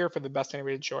Oscar that year for the best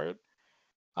animated short?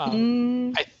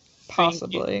 Mm, I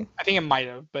possibly. I think it might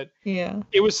have, but Yeah.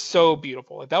 it was so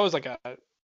beautiful. Like that was like a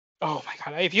oh my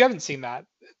god! If you haven't seen that,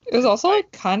 It was also like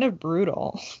like kind of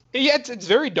brutal. yeah, it's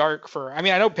very dark for. I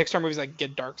mean, I know Pixar movies like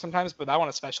get dark sometimes, but that one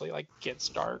especially like gets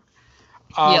dark.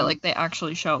 Yeah, Um, like they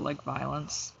actually show like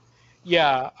violence.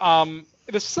 yeah.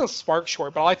 This is a Spark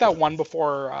short, but I like that one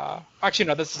before. Actually,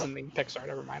 no, this isn't in Pixar.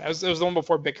 Never mind. It was the one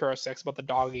before Big Hero 6 about the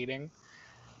dog eating.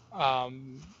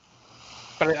 Um,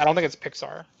 but I don't think it's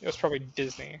Pixar. It was probably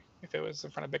Disney if it was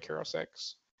in front of Big Hero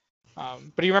 6. But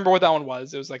do you remember what that one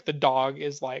was? It was like the dog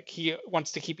is like he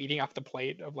wants to keep eating off the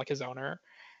plate of like his owner,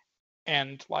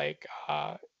 and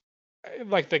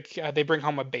they bring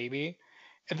home a baby,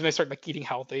 and then they start like eating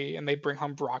healthy, and they bring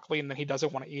home broccoli, and then he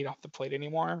doesn't want to eat off the plate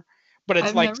anymore. But it's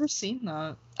I've like never seen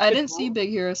that. I it's didn't see Big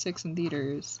Hero 6 in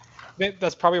theaters.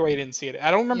 that's probably why you didn't see it. I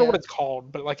don't remember what Yeah. it's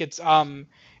called, but like it's and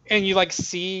you like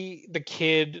see the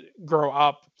kid grow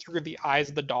up through the eyes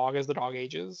of the dog as the dog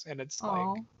ages, and it's like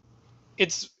Oh.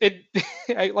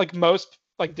 it like most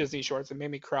like Disney shorts, it made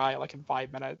me cry like in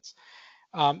 5 minutes.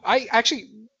 I actually,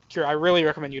 Kira, I really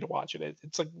recommend you to watch it.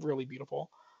 It's like really beautiful.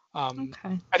 Okay.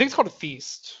 I think it's called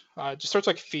Feast. Just search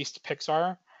like Feast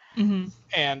Pixar, Mm-hmm.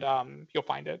 and you'll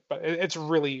find it. But it's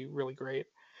really really great.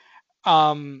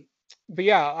 Um, but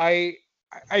yeah, I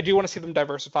do want to see them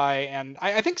diversify, and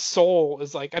I think Soul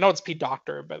is like I know it's Pete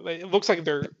Doctor, but it looks like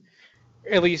they're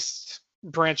at least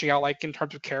branching out like in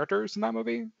terms of characters in that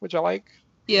movie, which I like.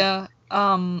 Yeah.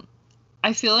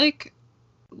 I feel like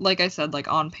I said, like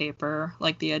on paper,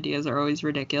 like the ideas are always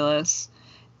ridiculous.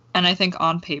 And I think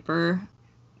on paper,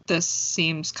 this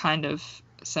seems kind of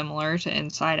similar to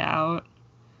Inside Out.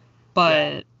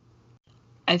 But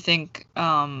I think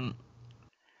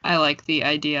I like the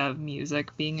idea of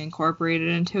music being incorporated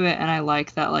into it, and I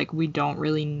like that like we don't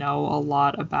really know a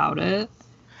lot about it.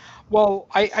 Well,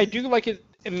 I do like it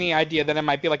in the idea that it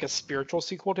might be like a spiritual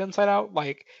sequel to Inside Out.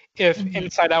 Like if Mhm.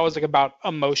 Inside Out was like about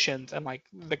emotions and like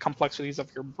the complexities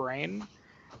of your brain.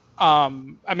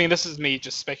 I mean, this is me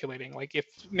just speculating. Like if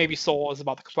maybe Soul is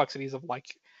about the complexities of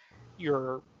like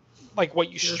your like what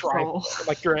you Your strive soul. for,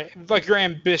 like your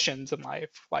ambitions in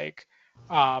life. Like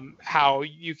how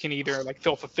you can either like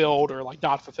feel fulfilled or like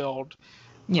not fulfilled.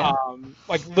 Yeah.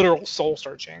 Like literal soul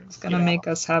searching. It's gonna make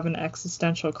us have an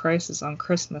existential crisis on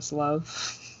Christmas,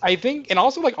 love. I think, and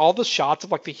also like all the shots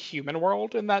of like the human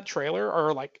world in that trailer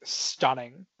are like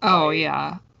stunning. Oh Like,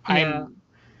 yeah. Yeah. I'm,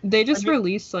 They I just mean,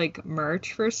 released like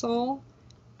merch for Soul,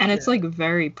 and it's yeah, like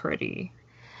very pretty.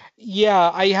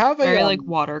 yeah. Very like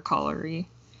watercolory.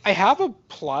 I have a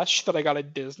plush that I got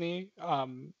at Disney,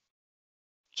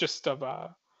 just of I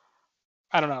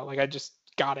don't know, like I just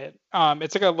got it.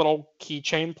 It's like a little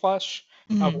keychain plush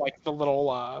of Mhm. like the little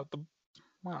I don't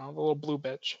know, the little blue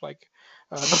bitch, like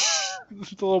the,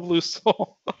 the little blue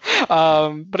soul.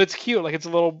 But it's cute. Like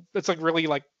it's like really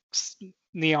like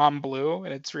neon blue,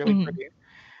 and it's really Mhm. pretty.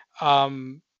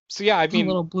 So yeah, I A mean,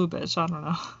 little blue bitch, I don't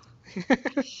know.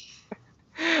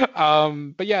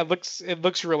 but yeah, it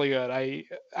looks really good.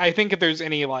 I think if there's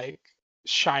any like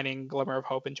shining glimmer of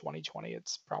hope in 2020,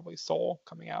 it's probably Soul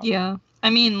coming out. Yeah. I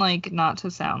mean, like, not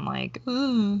to sound like,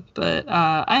 ooh, but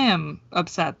I am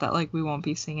upset that like we won't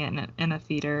be seeing it in a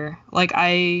theater. Like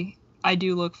I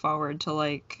do look forward to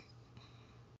like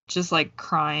just like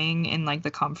crying in like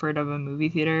the comfort of a movie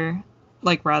theater,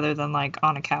 like rather than like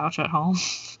on a couch at home.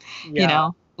 You Yeah.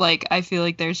 know? Like I feel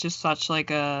like there's just such like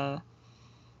a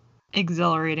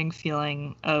exhilarating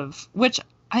feeling of which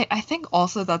I think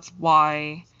also that's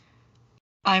why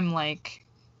I'm like,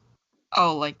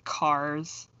 oh, like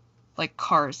Cars, like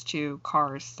Cars 2,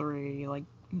 Cars 3, like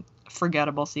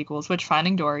forgettable sequels, which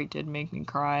Finding Dory did make me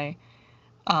cry.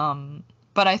 Um,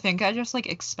 but I think I just like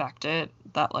expect it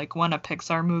that like when a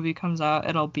Pixar movie comes out,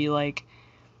 it'll be like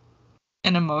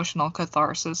an emotional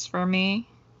catharsis for me.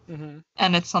 Hmm.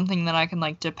 And it's something that I can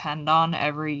like depend on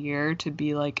every year to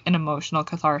be like an emotional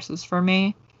catharsis for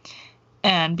me.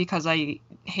 And because I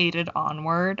hated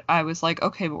Onward, I was like,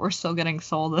 okay, but we're still getting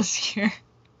Soul this year.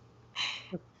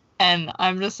 And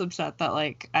I'm just upset that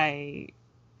like I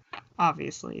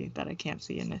obviously that I can't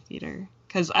see in a theater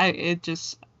because I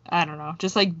don't know,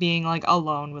 just like being like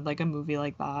alone with like a movie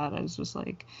like that. I was just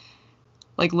like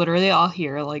literally I'll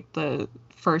hear like the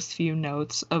first few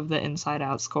notes of the Inside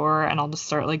Out score and I'll just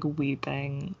start like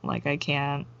weeping. Like I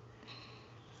can't,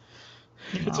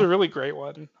 you It's a know. really great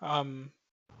one.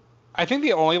 I think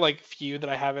the only like few that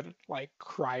I haven't like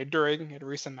cried during in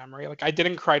recent memory, like I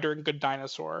didn't cry during Good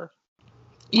Dinosaur.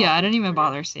 Yeah, I didn't even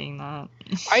bother seeing that.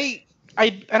 I I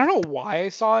don't know why I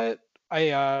saw it.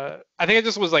 I think it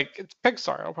just was like it's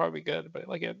Pixar, it'll probably be good, but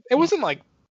like it Yeah. wasn't like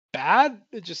bad.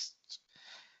 It just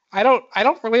I don't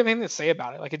really have anything to say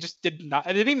about it. Like it just did not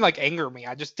it didn't even like anger me.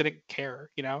 I just didn't care,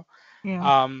 you know?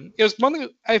 Yeah. It was one of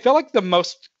I felt like the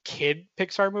most kid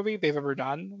Pixar movie they've ever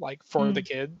done, like for the Mm.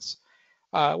 kids.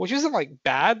 Which isn't like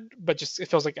bad, but just it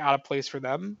feels like out of place for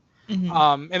them.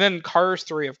 Mm-hmm. And then Cars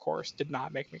 3, of course, did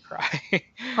not make me cry.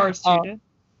 Cars 2 uh, did.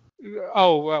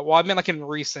 well, I mean like in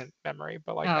recent memory,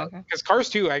 but like Oh, okay. because Cars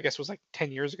 2, I guess, was like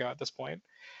 10 years ago at this point.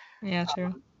 Yeah,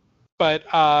 true. But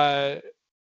uh,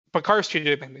 but Cars 2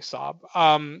 did make me sob.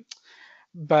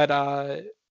 But I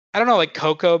don't know, like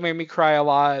Coco made me cry a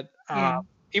lot. Yeah.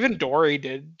 Even Dory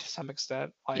did to some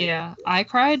extent. Like, Yeah, I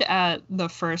cried at the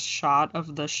first shot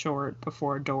of the short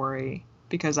before Dory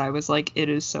because I was like, it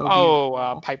is so oh,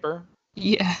 beautiful. Piper.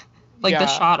 Yeah, like the Yeah,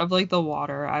 shot of like the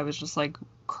water, I was just like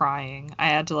crying. I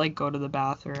had to like go to the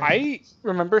bathroom. I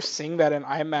remember seeing that in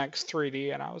IMAX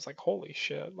 3D, and I was like, holy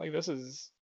shit! Like this is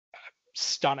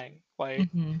stunning. Like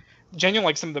Hmm. genuine,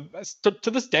 like some of the best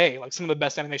to this day, like some of the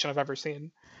best animation I've ever seen.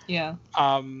 Yeah.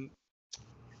 Um,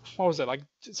 what was it like?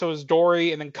 So it was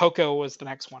Dory, and then Coco was the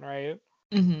next one, right?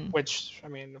 Hmm. Which I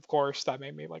mean, of course, that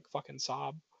made me like fucking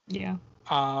sob. Yeah.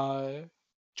 Uh,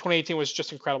 2018 was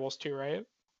just Incredibles 2, right?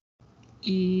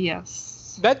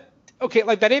 Yes. That okay,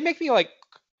 like that didn't make me like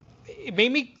it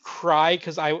made me cry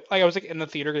because I was like in the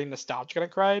theater getting nostalgic and I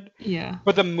cried, Yeah.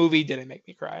 but the movie didn't make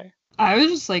me cry. I was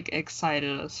just like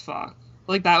excited as fuck.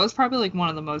 Like that was probably like one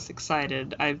of the most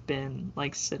excited I've been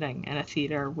like sitting in a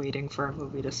theater waiting for a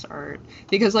movie to start.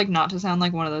 Because like not to sound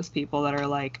like one of those people that are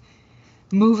like,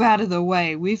 move out of the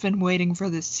way. We've been waiting for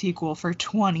this sequel for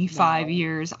 25 No.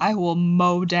 years. I will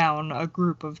mow down a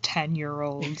group of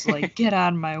 10-year-olds. Like, get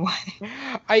out of my way.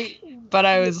 I But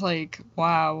I was like,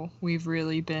 wow, we've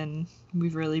really been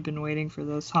waiting for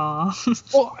this, huh?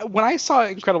 well when I saw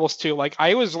Incredibles 2, like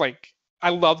I was like I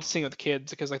loved seeing it with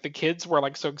kids because like the kids were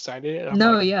like so excited and I'm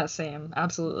No, like yeah, same.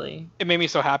 Absolutely. it made me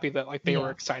so happy that like they were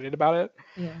Yeah. excited about it.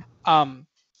 Yeah. Um,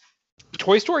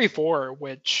 Toy Story 4,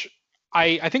 which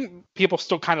I think people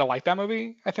still kind of like that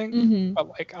movie, I think. Mhm. But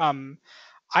like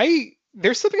I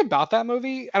there's something about that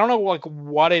movie. I don't know like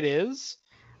what it is,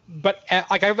 but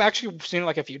like I've actually seen it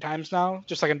like a few times now,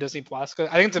 just like on Disney Plus. 'Cause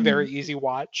I think it's a very easy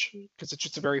watch because it's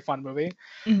just a very fun movie.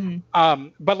 Mm-hmm.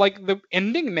 But like the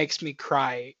ending makes me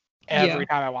cry every Yeah.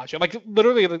 time I watch it. Like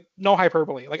literally, like, no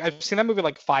hyperbole. Like I've seen that movie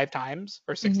like 5 times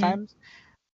or 6 Mhm. times.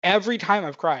 Every time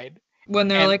I've cried. When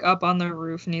they're And like up on the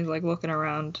roof and he's like looking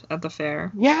around at the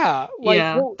fair. yeah, like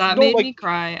Yeah, well, that no, made like me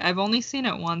cry. I've only seen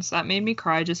it once. That made me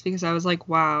cry just because I was like,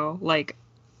 wow, like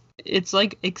it's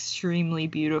like extremely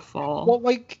beautiful. well,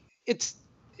 like it's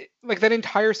like that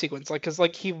entire sequence, like because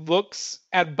like he looks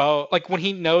at Bo, like when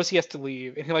he knows he has to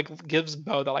leave, and he like gives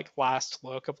Bo that like last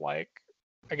look of like,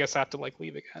 I guess I have to like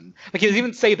leave again. Like he doesn't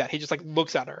even say that. He just like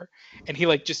looks at her, and he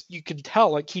like just you can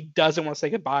tell like he doesn't want to say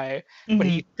goodbye, but Mhm.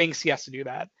 he thinks he has to do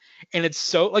that. And it's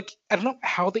so like I don't know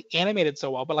how they animated so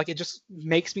well, but like it just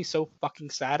makes me so fucking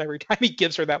sad every time he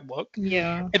gives her that look.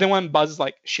 Yeah. And then when Buzz is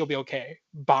like, she'll be okay,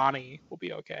 Bonnie will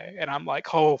be okay, and I'm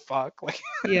like, oh fuck, like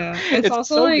Yeah. It's it's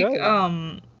also so like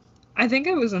good. I think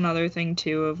it was another thing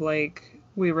too of like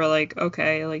we were like,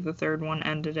 okay, like the third one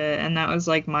ended it, and that was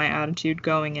like my attitude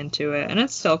going into it, and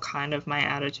it's still kind of my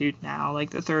attitude now.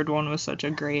 Like the third one was such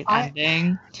a great I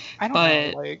ending, I don't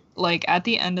know, but like like at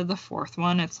the end of the fourth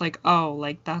one, it's like, oh,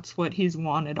 like that's what he's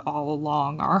wanted all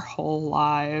along, our whole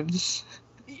lives.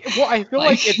 well, I feel Like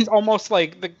like it's almost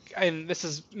like the and this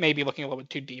is maybe looking a little bit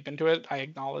too deep into it, I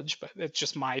acknowledge, but it's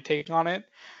just my take on it.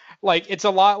 Like it's a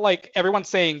lot like everyone's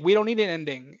saying we don't need an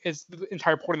ending is the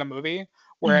entire point of the movie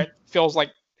where Mhm. it feels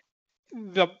like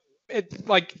the it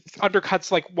like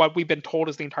undercuts like what we've been told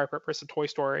is the entire purpose of Toy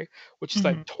Story, which is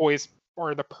Mhm. that toys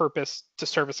are the purpose to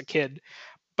service a kid.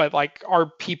 But like are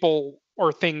people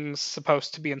or things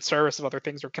supposed to be in service of other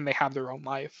things, or can they have their own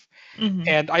life? Mhm.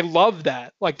 And I love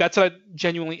that. Like that's a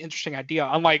genuinely interesting idea.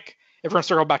 Unlike if we're gonna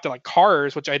circle back to like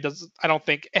Cars, which I don't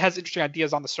think it has interesting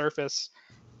ideas on the surface,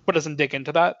 but doesn't dig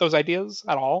into those ideas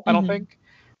at all. I don't Mhm. think.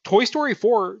 Toy Story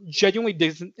 4 genuinely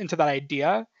digs into that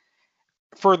idea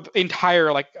for the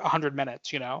entire like 100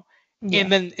 minutes, Yeah.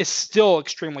 and then it's still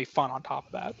extremely fun on top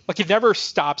of that. Like it never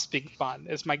stops being fun.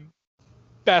 Is my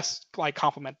best like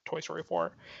compliment to Toy Story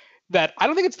 4. That I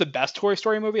don't think it's the best Toy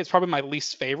Story movie. It's probably my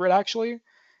least favorite actually,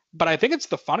 but I think it's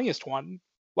the funniest one.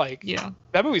 Like Yeah.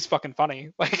 that movie's fucking funny.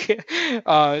 Like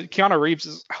Keanu Reeves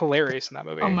is hilarious in that Oh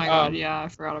movie. my god, yeah, I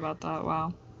forgot about that.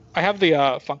 Wow. I have the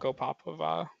Funko Pop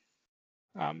of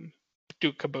um,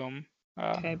 Duke Kaboom.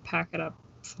 Uh, Okay, pack it up,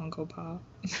 Funko Pop.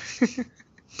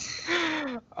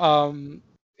 um,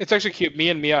 it's actually cute. Me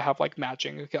and Mia have like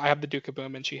matching. I have the Duke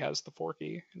Kaboom and she has the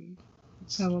Forky, and I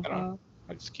it's love I don't know,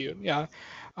 that. it's cute. Yeah.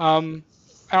 Um,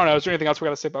 I don't know. Is there anything else we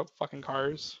got to say about fucking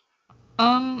Cars?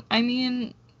 I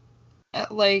mean,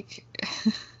 like,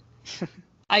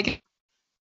 I guess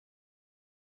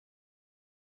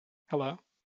Hello.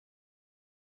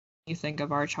 you think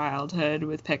of our childhood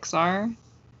with Pixar.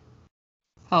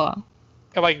 Hello.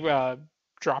 It like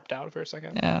dropped out for a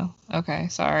second. Yeah. Okay.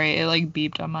 Sorry. It like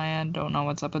beeped on my end. Don't know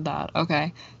what's up with that.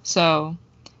 Okay. So,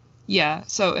 yeah.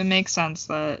 So it makes sense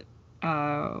that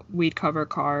we'd cover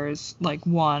Cars, like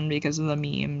one, because of the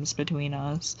memes between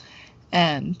us,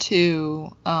 and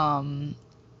two,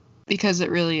 because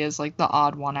it really is like the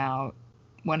odd one out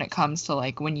when it comes to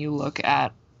like when you look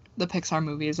at the Pixar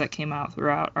movies that came out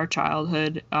throughout our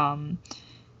childhood,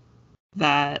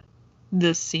 that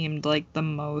this seemed like the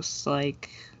most like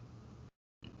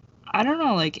I don't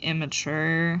know, like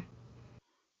immature,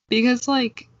 because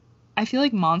like I feel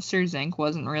like Monsters Inc.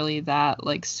 wasn't really that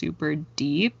like super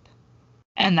deep,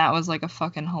 and that was like a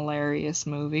fucking hilarious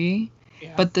movie.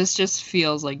 Yeah. But this just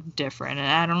feels like different, and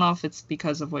I don't know if it's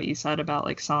because of what you said about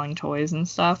like selling toys and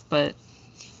stuff, but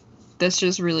this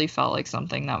just really felt like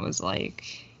something that was like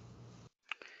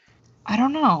I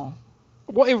don't know.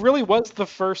 Well, it really was the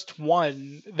first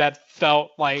one that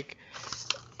felt like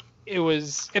it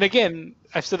was, and again,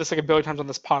 I've said this like a billion times on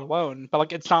this pod alone, but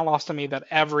like it's not lost on me that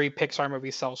every Pixar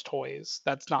movie sells toys.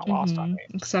 That's not lost on me.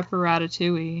 Except for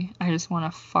Ratatouille. I just want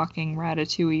a fucking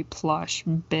Ratatouille plush,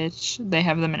 bitch. They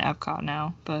have them in Epcot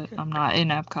now, but I'm not in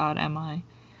Epcot, am I?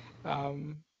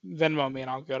 Venmo me and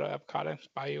I'll go to Epcot and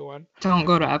buy you one. Don't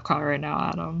go to Epcot right now,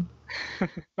 Adam.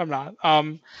 I'm not.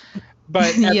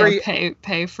 But Yeah, every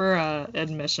pay for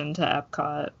admission to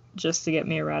Epcot just to get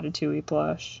me a Ratatouille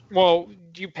plush. well,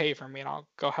 you pay for me and I'll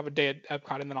go have a day at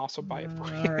Epcot and then also buy it for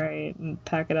you. All right,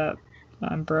 pack it up.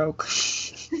 I'm broke.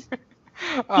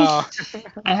 Uh,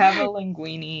 I have a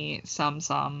linguine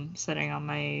sum sitting on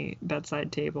my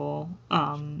bedside table,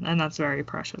 and that's very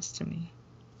precious to me.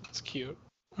 it's cute.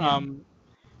 Yeah.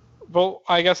 Well,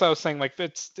 I guess I was saying like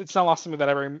it's not lost on me that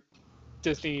every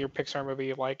Disney or Pixar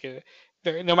movie like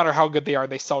no matter how good they are,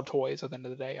 they sell toys at the end of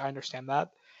the day. I understand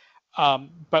that.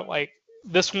 But like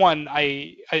this one,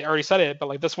 I already said it, but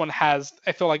like this one has,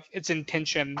 I feel like its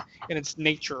intention and its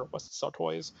nature was to sell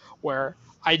toys, where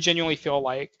I genuinely feel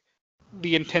like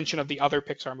the intention of the other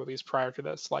Pixar movies prior to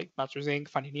this, like Monsters Inc.,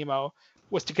 Finding Nemo,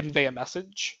 was to convey a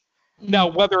message. Now,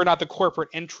 whether or not the corporate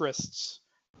interests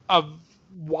of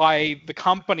why the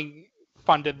company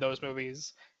funded those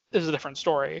movies is a different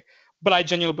story. But I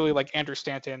genuinely believe like Andrew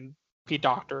Stanton, Pete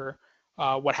Docter,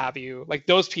 what have you, like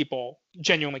those people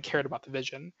genuinely cared about the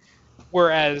vision.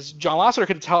 Whereas John Lasseter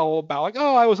can tell about like,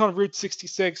 oh, I was on Route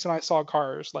 66 and I saw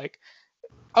cars. Like,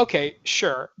 okay,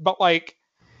 sure, but like,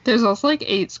 There's also like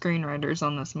 8 screenwriters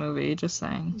on this movie, just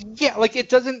saying. yeah, like it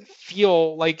doesn't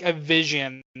feel like a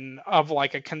vision of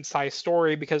like a concise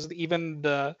story, because even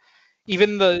the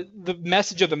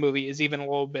message of the movie is even a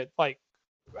little bit like,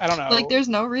 I don't know. Like, there's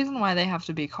no reason why they have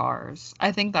to be cars.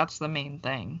 I think that's the main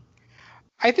thing.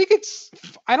 I think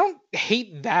I don't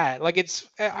hate that. Like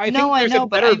I No, think I there's know, a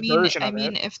but better I mean, version of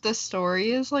it. if the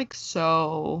story is like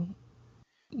so,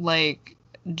 like,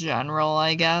 general,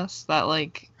 I guess, that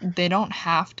like they don't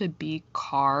have to be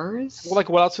cars. Well, like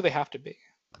what else do they have to be?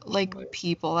 Like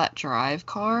people that drive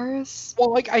cars.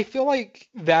 Well, like I feel like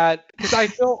that, because I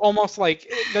feel almost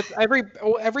like that every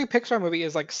Pixar movie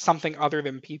is like something other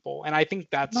than people, and I think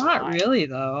that's Not fine. really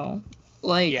though.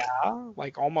 Like, Yeah,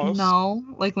 like almost. no,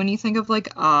 like when you think of like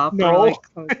Up No. or like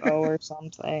Coco or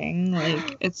something,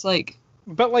 like it's like,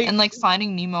 But like, and like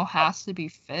Finding Nemo has to be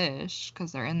fish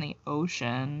because they're in the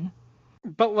ocean.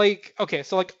 but like, okay,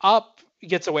 so like Up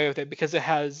gets away with it because it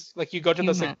has like, you go to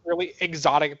this like Human. really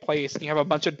exotic place and you have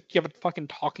a fucking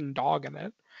talking dog in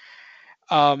it.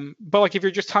 But like if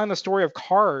you're just telling the story of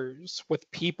cars with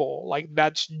people, like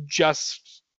that's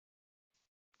just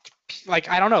like,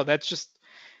 I don't know, that's just,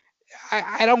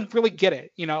 I don't really get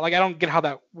it, you know, like I don't get how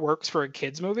that works for a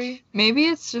kids movie. Maybe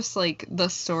it's just like the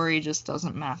story just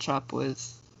doesn't match up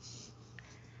with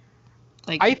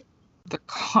like the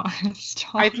cars.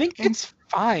 I think it's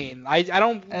fine. I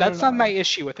don't. That's not my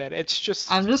issue with it. It's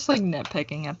just, I'm just like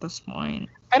nitpicking at this point.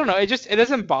 I don't know. It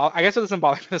doesn't bother. I guess it doesn't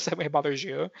bother me the same way it bothers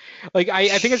you. Like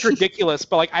I think it's ridiculous,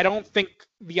 but like I don't think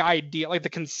the idea, like the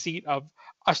conceit of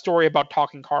a story about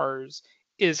talking cars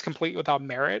is complete without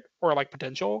merit or like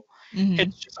potential.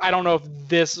 It's just, I don't know if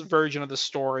this version of the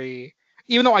story,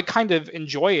 even though I kind of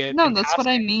enjoy it. No, that's what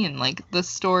I mean. Like the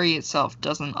story itself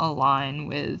doesn't align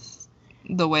with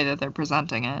the way that they're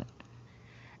presenting it.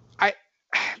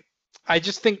 I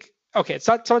just think, okay, it's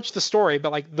not so much the story,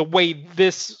 but like the way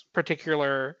this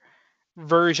particular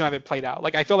version of it played out.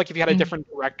 Like I feel like if you had a different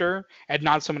director and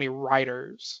not so many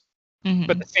writers,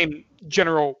 but the same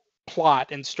general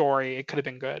plot and story, it could have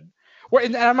been good.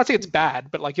 And I'm not saying it's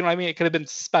bad, but like, you know what I mean? It could have been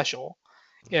special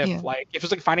if like, if it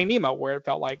was like Finding Nemo, where it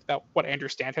felt like that, what, Andrew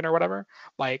Stanton or whatever,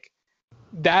 like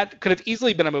that could have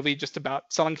easily been a movie just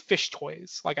about selling fish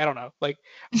toys. Like, I don't know, like,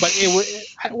 but it would,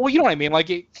 well, you know what I mean? Like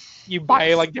you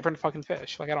buy like different fucking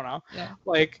fish. Like, I don't know. Yeah.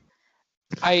 Like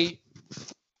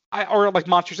or like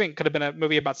Monsters Inc. could have been a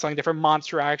movie about selling different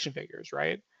monster action figures,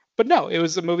 right? But no, it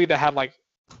was a movie that had like,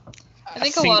 I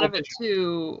think a lot of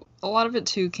it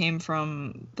too came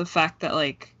from the fact that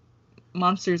like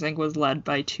Monsters Inc. was led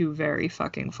by 2 very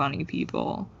fucking funny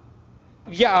people.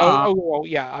 Yeah.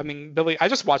 Yeah. I mean, Billy, I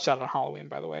just watched that on Halloween,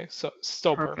 by the way. So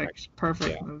still perfect.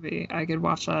 Perfect movie. I could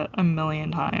watch that a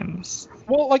million times.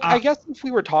 Well, like I guess if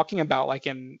we were talking about like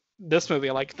in this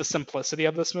movie, like the simplicity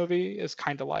of this movie is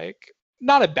kind of like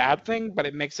not a bad thing, but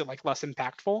it makes it like less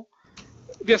impactful.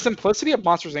 The simplicity of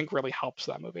Monsters Inc. really helps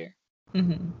that movie.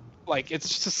 Like it's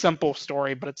just a simple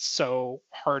story, but it's so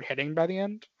hard hitting by the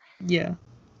end. Yeah.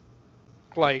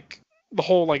 Like the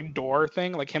whole like door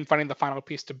thing, like him finding the final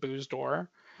piece to Boo's door.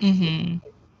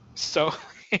 So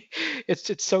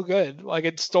it's so good. Like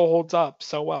it still holds up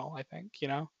so well, I think, you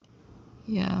know?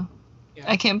 Yeah.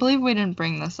 I can't believe we didn't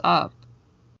bring this up,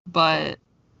 but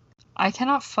I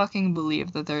cannot fucking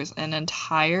believe that there's an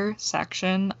entire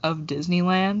section of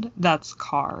Disneyland that's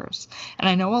cars. And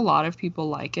I know a lot of people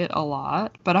like it a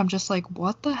lot, but I'm just like,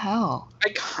 what the hell? I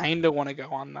kind of want to go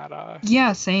on that.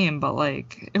 Yeah, same, but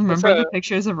like, remember the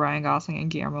pictures of Ryan Gosling and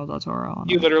Guillermo del Toro?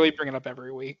 You literally bring it up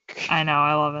every week. I know,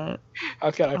 I love it. How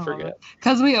could I forget?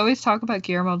 Because we always talk about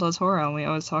Guillermo del Toro and we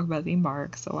always talk about theme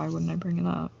parks, so why wouldn't I bring it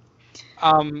up?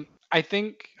 I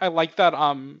think I like that.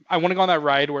 I want to go on that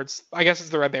ride where I guess it's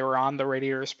the ride they were on, the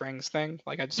Radiator Springs thing.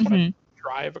 Like I just want to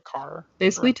drive a car.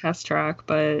 Basically test track,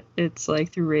 but it's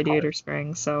like through Radiator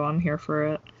Springs, so I'm here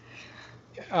for it.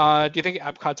 Do you think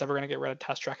Epcot's ever going to get rid of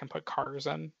test track and put cars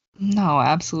in? No,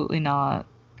 absolutely not.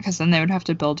 Because then they would have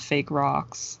to build fake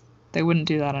rocks. They wouldn't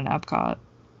do that in Epcot.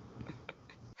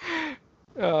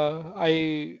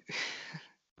 I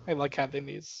I like having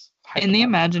these In the hypothetical.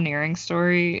 Imagineering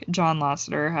story, John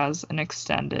Lasseter has an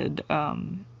extended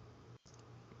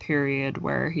period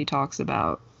where he talks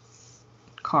about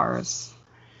cars.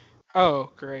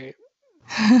 Oh, great.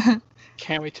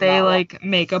 Can't wait to They not watch. like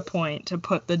make a point to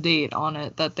put the date on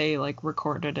it that they like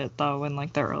recorded it though in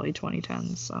like the early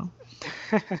 2010s. So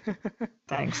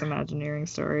thanks, Imagineering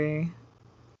story.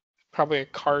 Probably a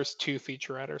Cars 2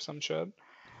 featurette or some shit.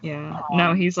 Yeah.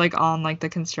 No, he's like on like the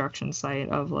construction site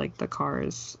of like the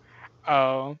Cars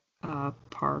Oh,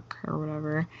 park or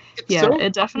whatever. it's Yeah, so it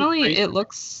fucking definitely crazy. it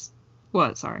looks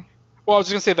what? Sorry. Well, I was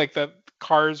just gonna say like the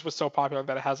Cars was so popular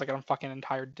that it has like a fucking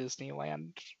entire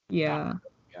Disneyland. Yeah.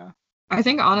 Yeah. I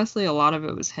think honestly a lot of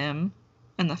it was him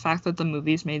and the fact that the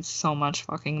movies made so much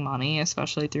fucking money,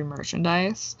 especially through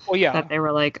merchandise, Well, yeah. that they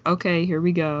were like, okay, here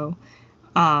we go.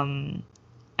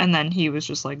 And then he was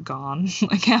just like gone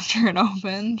like after it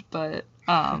opened, but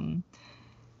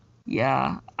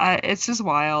yeah, it's just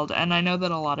wild, and I know that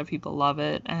a lot of people love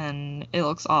it, and it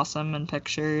looks awesome in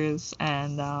pictures,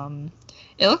 and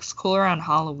it looks cool around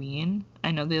Halloween.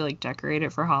 I know they like decorate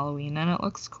it for Halloween, and it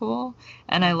looks cool,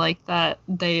 and I like that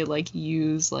they like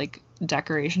use like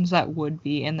decorations that would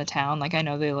be in the town. Like I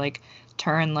know they like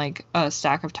turn like a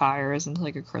stack of tires into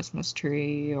like a Christmas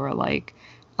tree, or like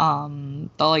they'll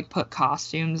like put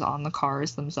costumes on the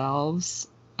cars themselves.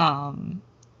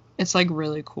 It's like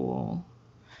really cool.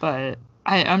 But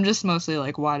I'm just mostly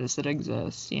like, why does it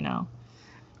exist, you know?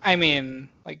 I mean,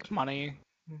 like money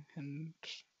and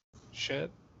shit.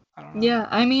 I don't know. Yeah,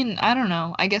 I mean, I don't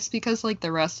know. I guess because like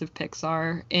the rest of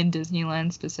Pixar in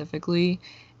Disneyland specifically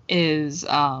is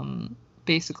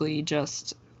basically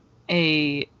just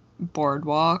a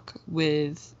boardwalk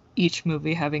with each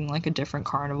movie having like a different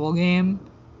carnival game.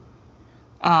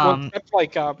 Well, except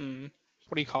like what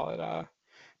do you call it?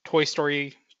 Toy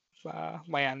Story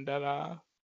Land at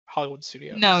Hollywood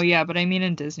Studios. No, yeah, but I mean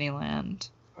in Disneyland.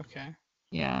 Okay.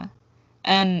 Yeah.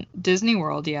 And Disney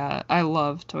World, yeah. I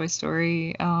love Toy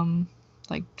Story,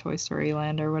 like Toy Story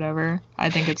Land or whatever. I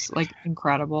think it's like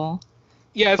incredible.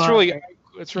 Yeah, it's But, really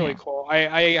yeah. cool.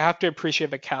 I have to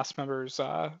appreciate the cast members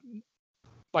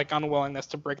like unwillingness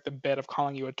to break the bit of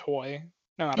calling you a toy,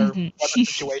 no matter Mhm. what the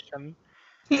situation.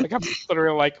 Like I'm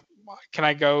literally like, can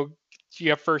I go? Do you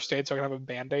have first aid so I can have a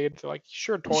band-aid? They're like,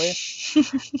 sure, toy.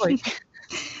 Like,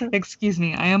 Excuse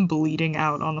me, I am bleeding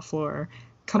out on the floor.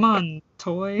 Come on,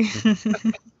 toy.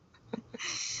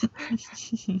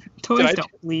 Toys I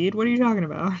don't bleed. What are you talking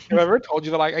about? have I ever told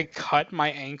you that like I cut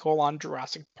my ankle on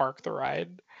Jurassic Park the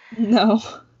ride? No.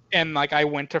 And like I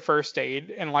went to first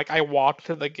aid and like I walked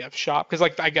to the gift shop because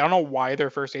like I don't know why their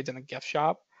first aid's in a gift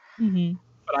shop, Hmm.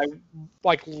 but I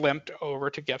like limped over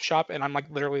to gift shop and I'm like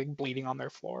literally bleeding on their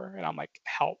floor and I'm like,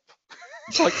 help.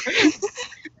 Like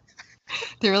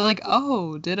They were like,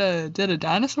 "Oh, did a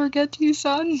dinosaur get to you,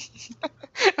 son?"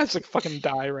 I just like fucking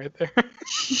die right there.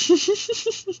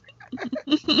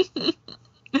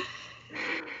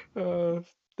 That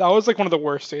was like one of the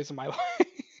worst days of my life.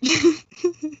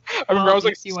 I remember I Well, was at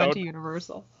like least you so. went to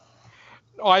Universal.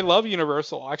 Oh, I love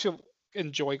Universal. I actually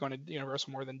enjoy going to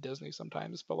Universal more than Disney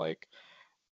sometimes, but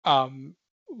um,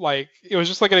 like it was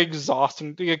just like an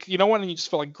exhausting. Like, you know when you just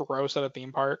feel like gross at a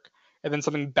theme park, and then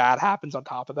something bad happens on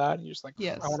top of that, and you're just like, I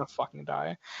Yes. want to fucking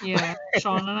die. Yeah,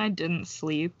 Sean and I didn't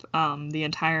sleep the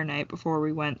entire night before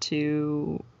we went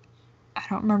to, I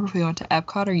don't remember if we went to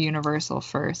Epcot or Universal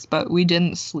first, but we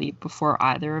didn't sleep before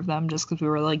either of them just because we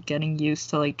were like getting used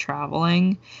to like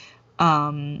traveling.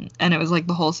 And it was like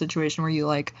the whole situation where you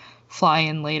like fly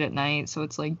in late at night, so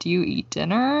it's like, do you eat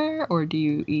dinner or do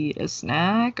you eat a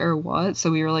snack or what?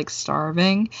 So we were like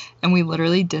starving and we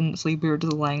literally didn't sleep. We were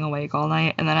just laying awake all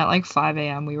night, and then at like 5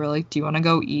 a.m. we were like, do you want to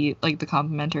go eat like the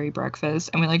complimentary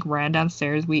breakfast? And we like ran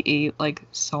downstairs, we ate like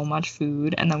so much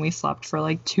food, and then we slept for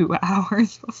like 2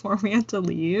 hours before we had to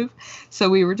leave. So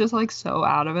we were just like so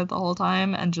out of it the whole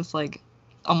time and just like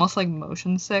almost like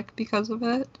motion sick because of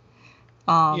it.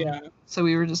 Yeah, So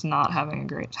we were just not having a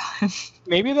great time.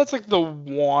 maybe that's like the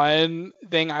one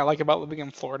thing I like about living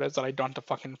in Florida is that I don't have to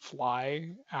fucking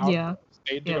fly out Yeah. of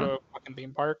state to Yeah. go to a fucking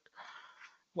theme park.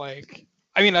 Like,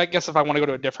 I mean, I guess if I want to go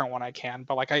to a different one, I can,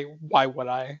 but like, why would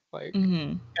I? Like,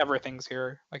 Mm-hmm. everything's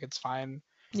here. Like, it's fine.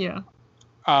 Yeah.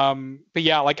 But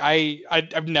yeah, like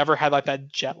I've never had like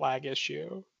that jet lag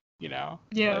issue, you know?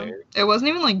 Yeah. Like, It wasn't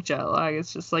even like jet lag.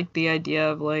 It's just like the idea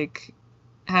of like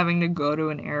having to go to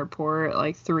an airport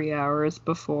like 3 hours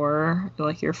before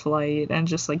like your flight and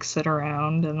just like sit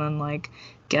around and then like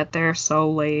get there so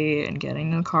late and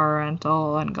getting the car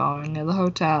rental and going to the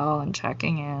hotel and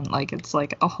checking in. Like it's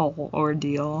like a whole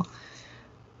ordeal.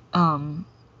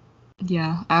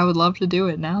 Yeah, I would love to do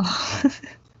it now.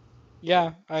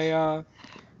 Yeah, Oh,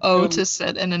 um, to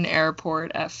sit in an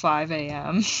airport at 5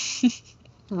 a.m.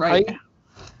 right now.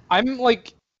 I'm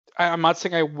like, I'm not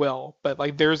saying I will, but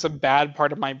like, there's a bad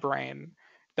part of my brain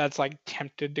that's like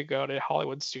tempted to go to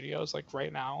Hollywood studios like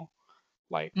right now.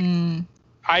 Like, Mm.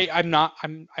 I'm not,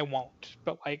 I won't,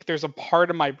 but like, there's a part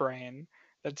of my brain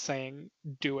that's saying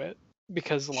do it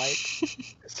because like,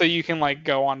 so you can like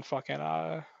go on fucking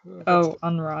what's Oh,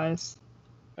 Unrise.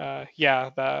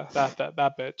 yeah, that bitch. Yeah,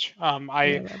 that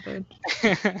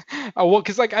bitch. Oh, well,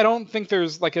 because like I don't think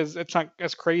there's like as it's not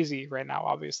as crazy right now,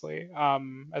 obviously,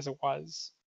 as it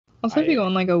was. Also, if you I go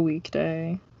on like a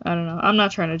weekday, I don't know. I'm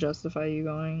not trying to justify you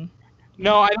going.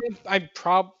 no, I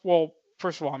don't. Well,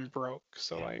 first of all, I'm broke,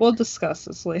 so like, We'll discuss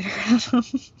this later. well,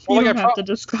 You like don't have to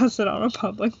discuss it on a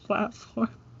public platform.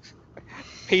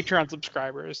 Patreon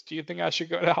subscribers. Do you think I should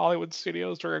go to Hollywood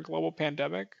studios during a global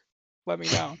pandemic? Let me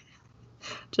know.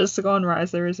 Just to go on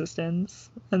Rise the Resistance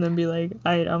and then be like,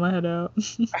 alright, I'm gonna head out.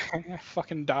 I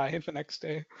fucking die the next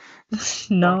day.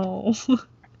 No.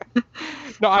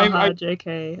 No, Haha, I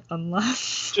JK,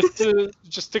 unless.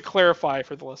 just to clarify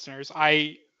for the listeners,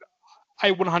 I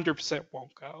 100%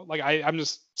 won't go. Like I'm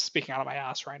just speaking out of my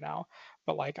ass right now,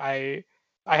 but like I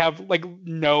have like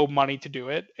no money to do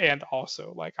it, and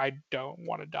also like I don't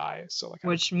want to die. So like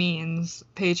Which means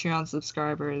Patreon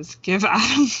subscribers give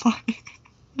Adam money.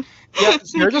 yeah, So Sarah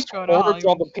you can just go to hoards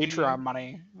all Hollywood the Studios. Patreon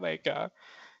money. Like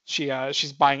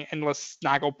she's buying endless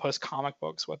Snagglepuss comic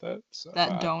books with it. So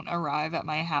That don't arrive at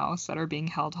my house that are being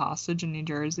held hostage in New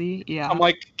Jersey. Yeah. I'm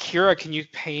like, Kira, can you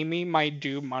pay me my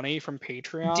due money from Do you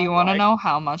Patreon? want to Like know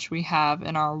how much we have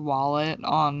in our wallet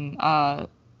on on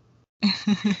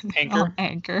Anchor,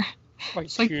 Anchor? like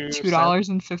It's like 2 cents.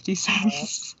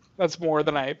 $2.50. That's more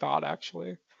than I thought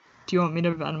actually. Do you want me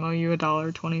to Venmo you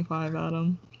 $1.25,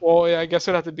 Adam? Well, yeah, I guess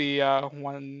it'd have to be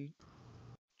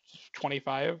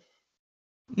 125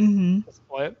 Mm-hmm.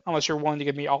 split, unless you're willing to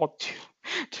give me all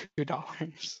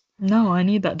 $2. No, I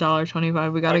need that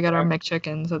 $1.25. We gotta get our Okay.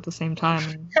 McChickens at the same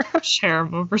time and share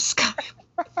them over Skype.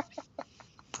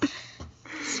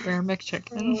 Spare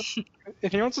McChicken.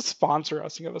 If he wants to sponsor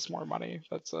us and give us more money,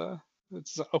 it's an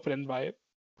open invite.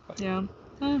 Like, Yeah.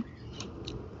 Eh,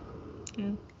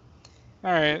 yeah.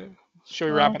 all right, should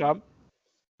we wrap Well, it up?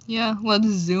 yeah, let's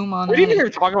zoom on We didn't out.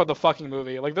 even talk about the fucking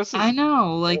movie. Like this I is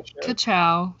know, like, bullshit.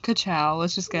 ka-chow, ka-chow.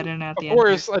 Let's just get in at Of the end here.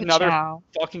 course, another Ka-chow,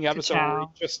 fucking episode where we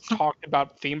ka-chow, just talked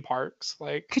about theme parks.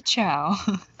 Like ka-chow.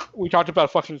 we talked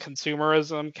about fucking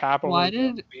consumerism, Why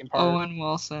capitalism, did theme parks. Owen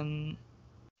Wilson...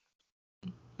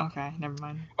 Okay, never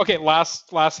mind. Okay, last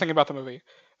thing about the movie.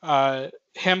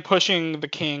 Him pushing the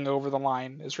king over the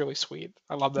line is really sweet.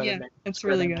 I love that Yeah, ending. it's Great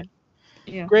really ending.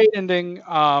 good. Yeah, Great ending.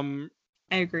 I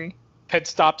agree. Pit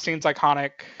stop scene's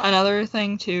iconic. Another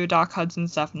thing, too, Doc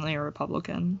Hudson's definitely a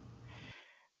Republican.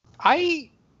 I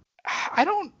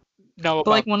don't know But,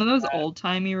 like, about one of those that.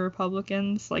 old-timey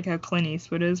Republicans, like how Clint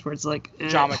Eastwood is, where it's like,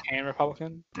 John McCain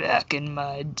Republican. back in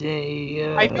my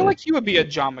day, I feel like he would be a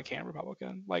John McCain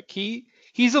Republican. Like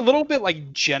he's a little bit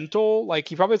like gentle. Like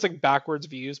he probably has like backwards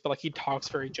views, but like he talks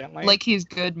very gently. like he's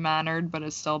good-mannered, but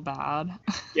is still bad.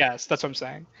 Yes, that's what I'm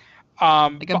saying.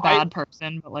 Like a But bad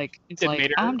person, but like it's did like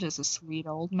Mater I'm just a sweet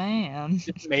old man.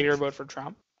 did Mater vote for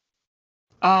Trump?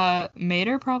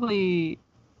 Mater probably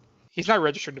He's not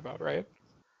registered to vote, right?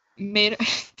 Mater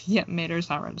yeah, Mater's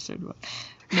not registered, but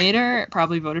Mater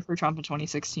probably voted for Trump in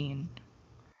 2016.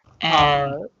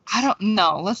 And I don't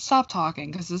know. Let's stop talking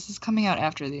because this is coming out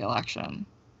after the election.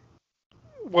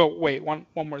 Well, wait, one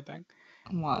more thing.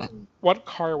 What? What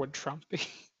car would Trump be?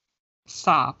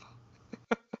 Stop.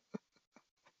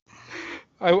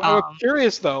 I'm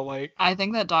curious though. Like I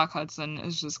think that Doc Hudson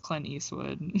is just Clint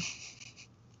Eastwood.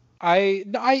 I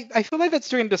feel like that's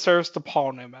doing disservice to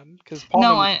Paul Newman because Paul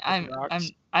No, Newman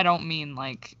I don't mean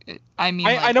like I mean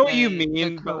I like know what you the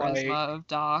mean, but charisma like of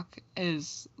Doc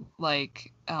is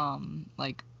like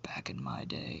back in my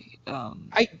day.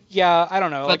 I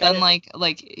don't know. But then I,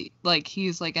 like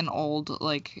he's like an old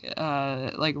like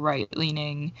right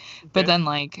leaning, but then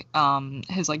like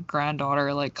his like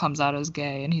granddaughter like comes out as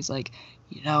gay and he's like,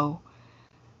 you know,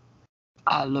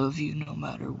 I love you no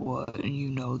matter what, and you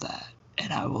know that,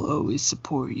 and I will always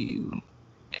support you.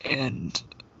 And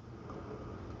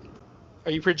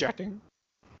are you projecting?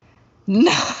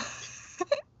 no,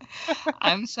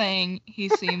 I'm saying he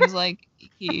seems like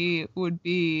he would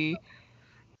be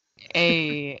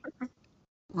a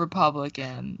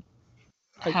Republican.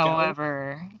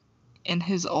 However, in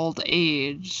his old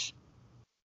age,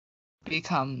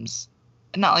 becomes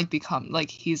not like become like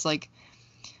he's like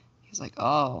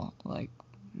oh like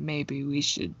maybe we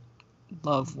should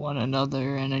love one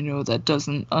another, and I know that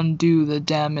doesn't undo the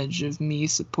damage of me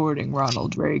supporting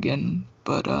Ronald Reagan,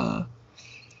 but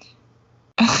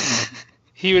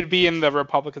He would be in the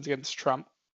Republicans against Trump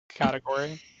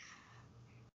category.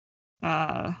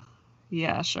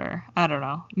 yeah, sure. I don't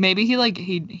know. Maybe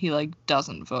he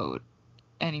doesn't vote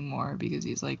anymore because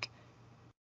he's like,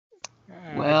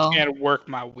 well, I can't work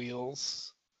my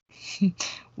wheels.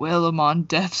 well, I'm on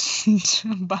death's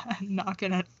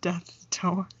knocking at death's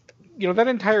door. You know, that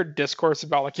entire discourse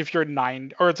about like if you're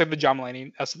 9, or it's like the John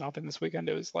Mulaney SNL thing this weekend.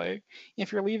 It was like,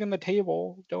 if you're leaving the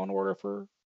table, don't order for,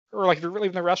 or like if you're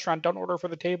leaving the restaurant, don't order for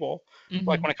the table.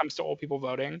 Like when it comes to old people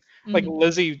voting, like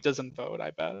Lizzie doesn't vote.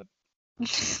 I bet.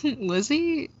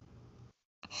 Lizzie.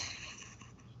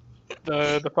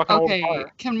 The fucking old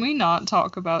car. Can we not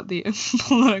talk about the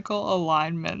political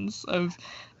alignments of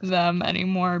them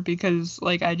anymore? Because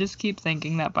like I just keep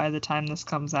thinking that by the time this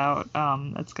comes out,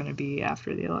 it's gonna be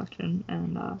after the election,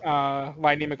 and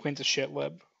Lightning McQueen's a shit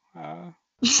lib.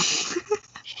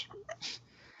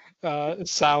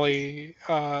 Sally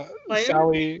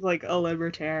like a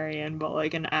libertarian, but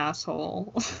like an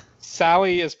asshole.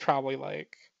 Sally is probably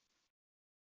like,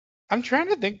 I'm trying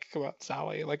to think about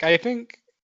Sally. Like I think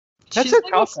that's she's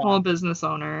like a small business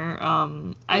owner.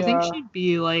 I think she'd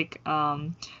be like,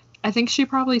 I think she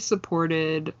probably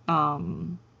supported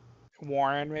Warren,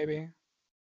 maybe.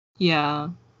 Yeah.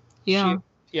 Yeah.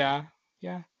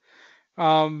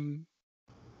 I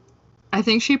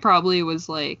think she probably was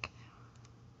like,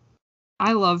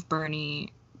 I love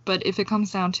Bernie, but if it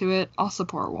comes down to it, I'll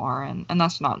support Warren, and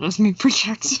that's not just me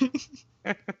projecting.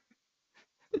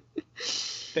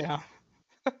 Yeah.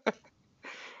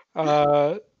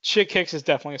 Chick Hicks is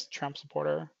definitely a Trump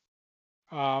supporter.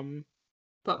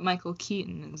 But Michael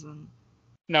Keaton isn't.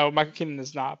 No, Michael Keaton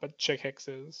is not, but Chick Hicks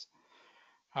is.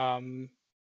 Yeah,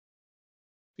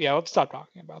 let's stop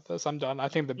talking about this. I'm done. I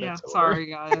think the bit's over. Sorry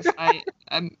guys.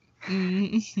 I'm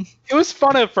It was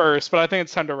fun at first, but I think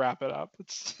it's time to wrap it up.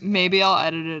 Maybe I'll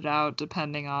edit it out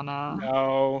depending on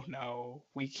No,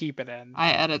 we keep it in.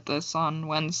 I edit this on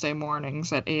Wednesday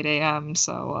mornings at 8 a.m.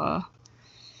 So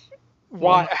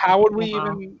why? How would we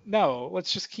even know?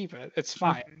 Let's just keep it. It's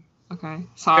fine. Okay.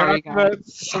 Sorry,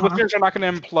 guys. The listeners are not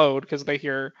going to implode because they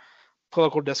hear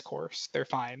political discourse. They're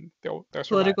fine. They're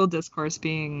political discourse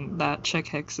being that Chick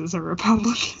Hicks is a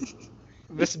Republican.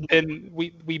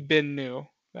 We been knew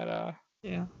that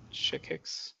Chick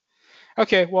Hicks.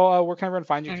 Okay, well, where can everyone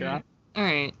find you, Kira? All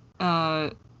right.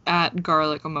 At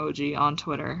garlic emoji on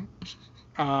Twitter.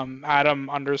 Adam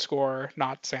 _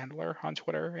 not Sandler on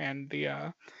Twitter, and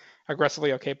the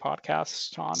Aggressively Okay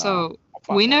podcast on. So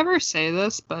we never say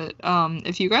this, but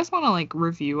if you guys want to like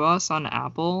review us on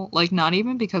Apple, like not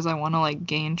even because I want to like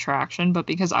gain traction, but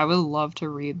because I would love to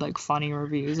read like funny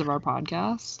reviews of our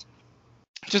podcast.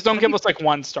 Just don't give us like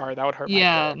 1 star. That would hurt.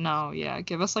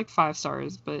 Give us like 5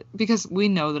 stars, but because we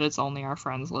know that it's only our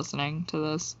friends listening to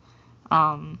this.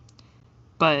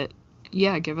 But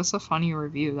yeah, give us a funny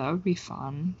review. That would be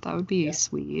fun. That would be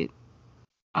sweet.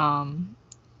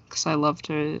 Because I love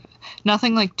to...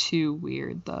 Nothing, like, too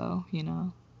weird, though, you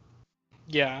know?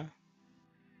 Yeah.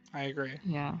 I agree.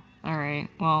 Yeah. Alright,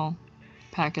 well,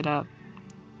 pack it up.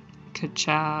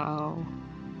 Ka-chow.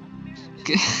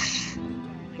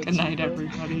 Good night,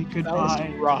 everybody. Goodbye.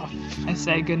 That was rough. I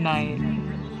say good night.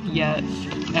 Yet,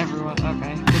 everyone...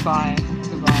 Okay, goodbye.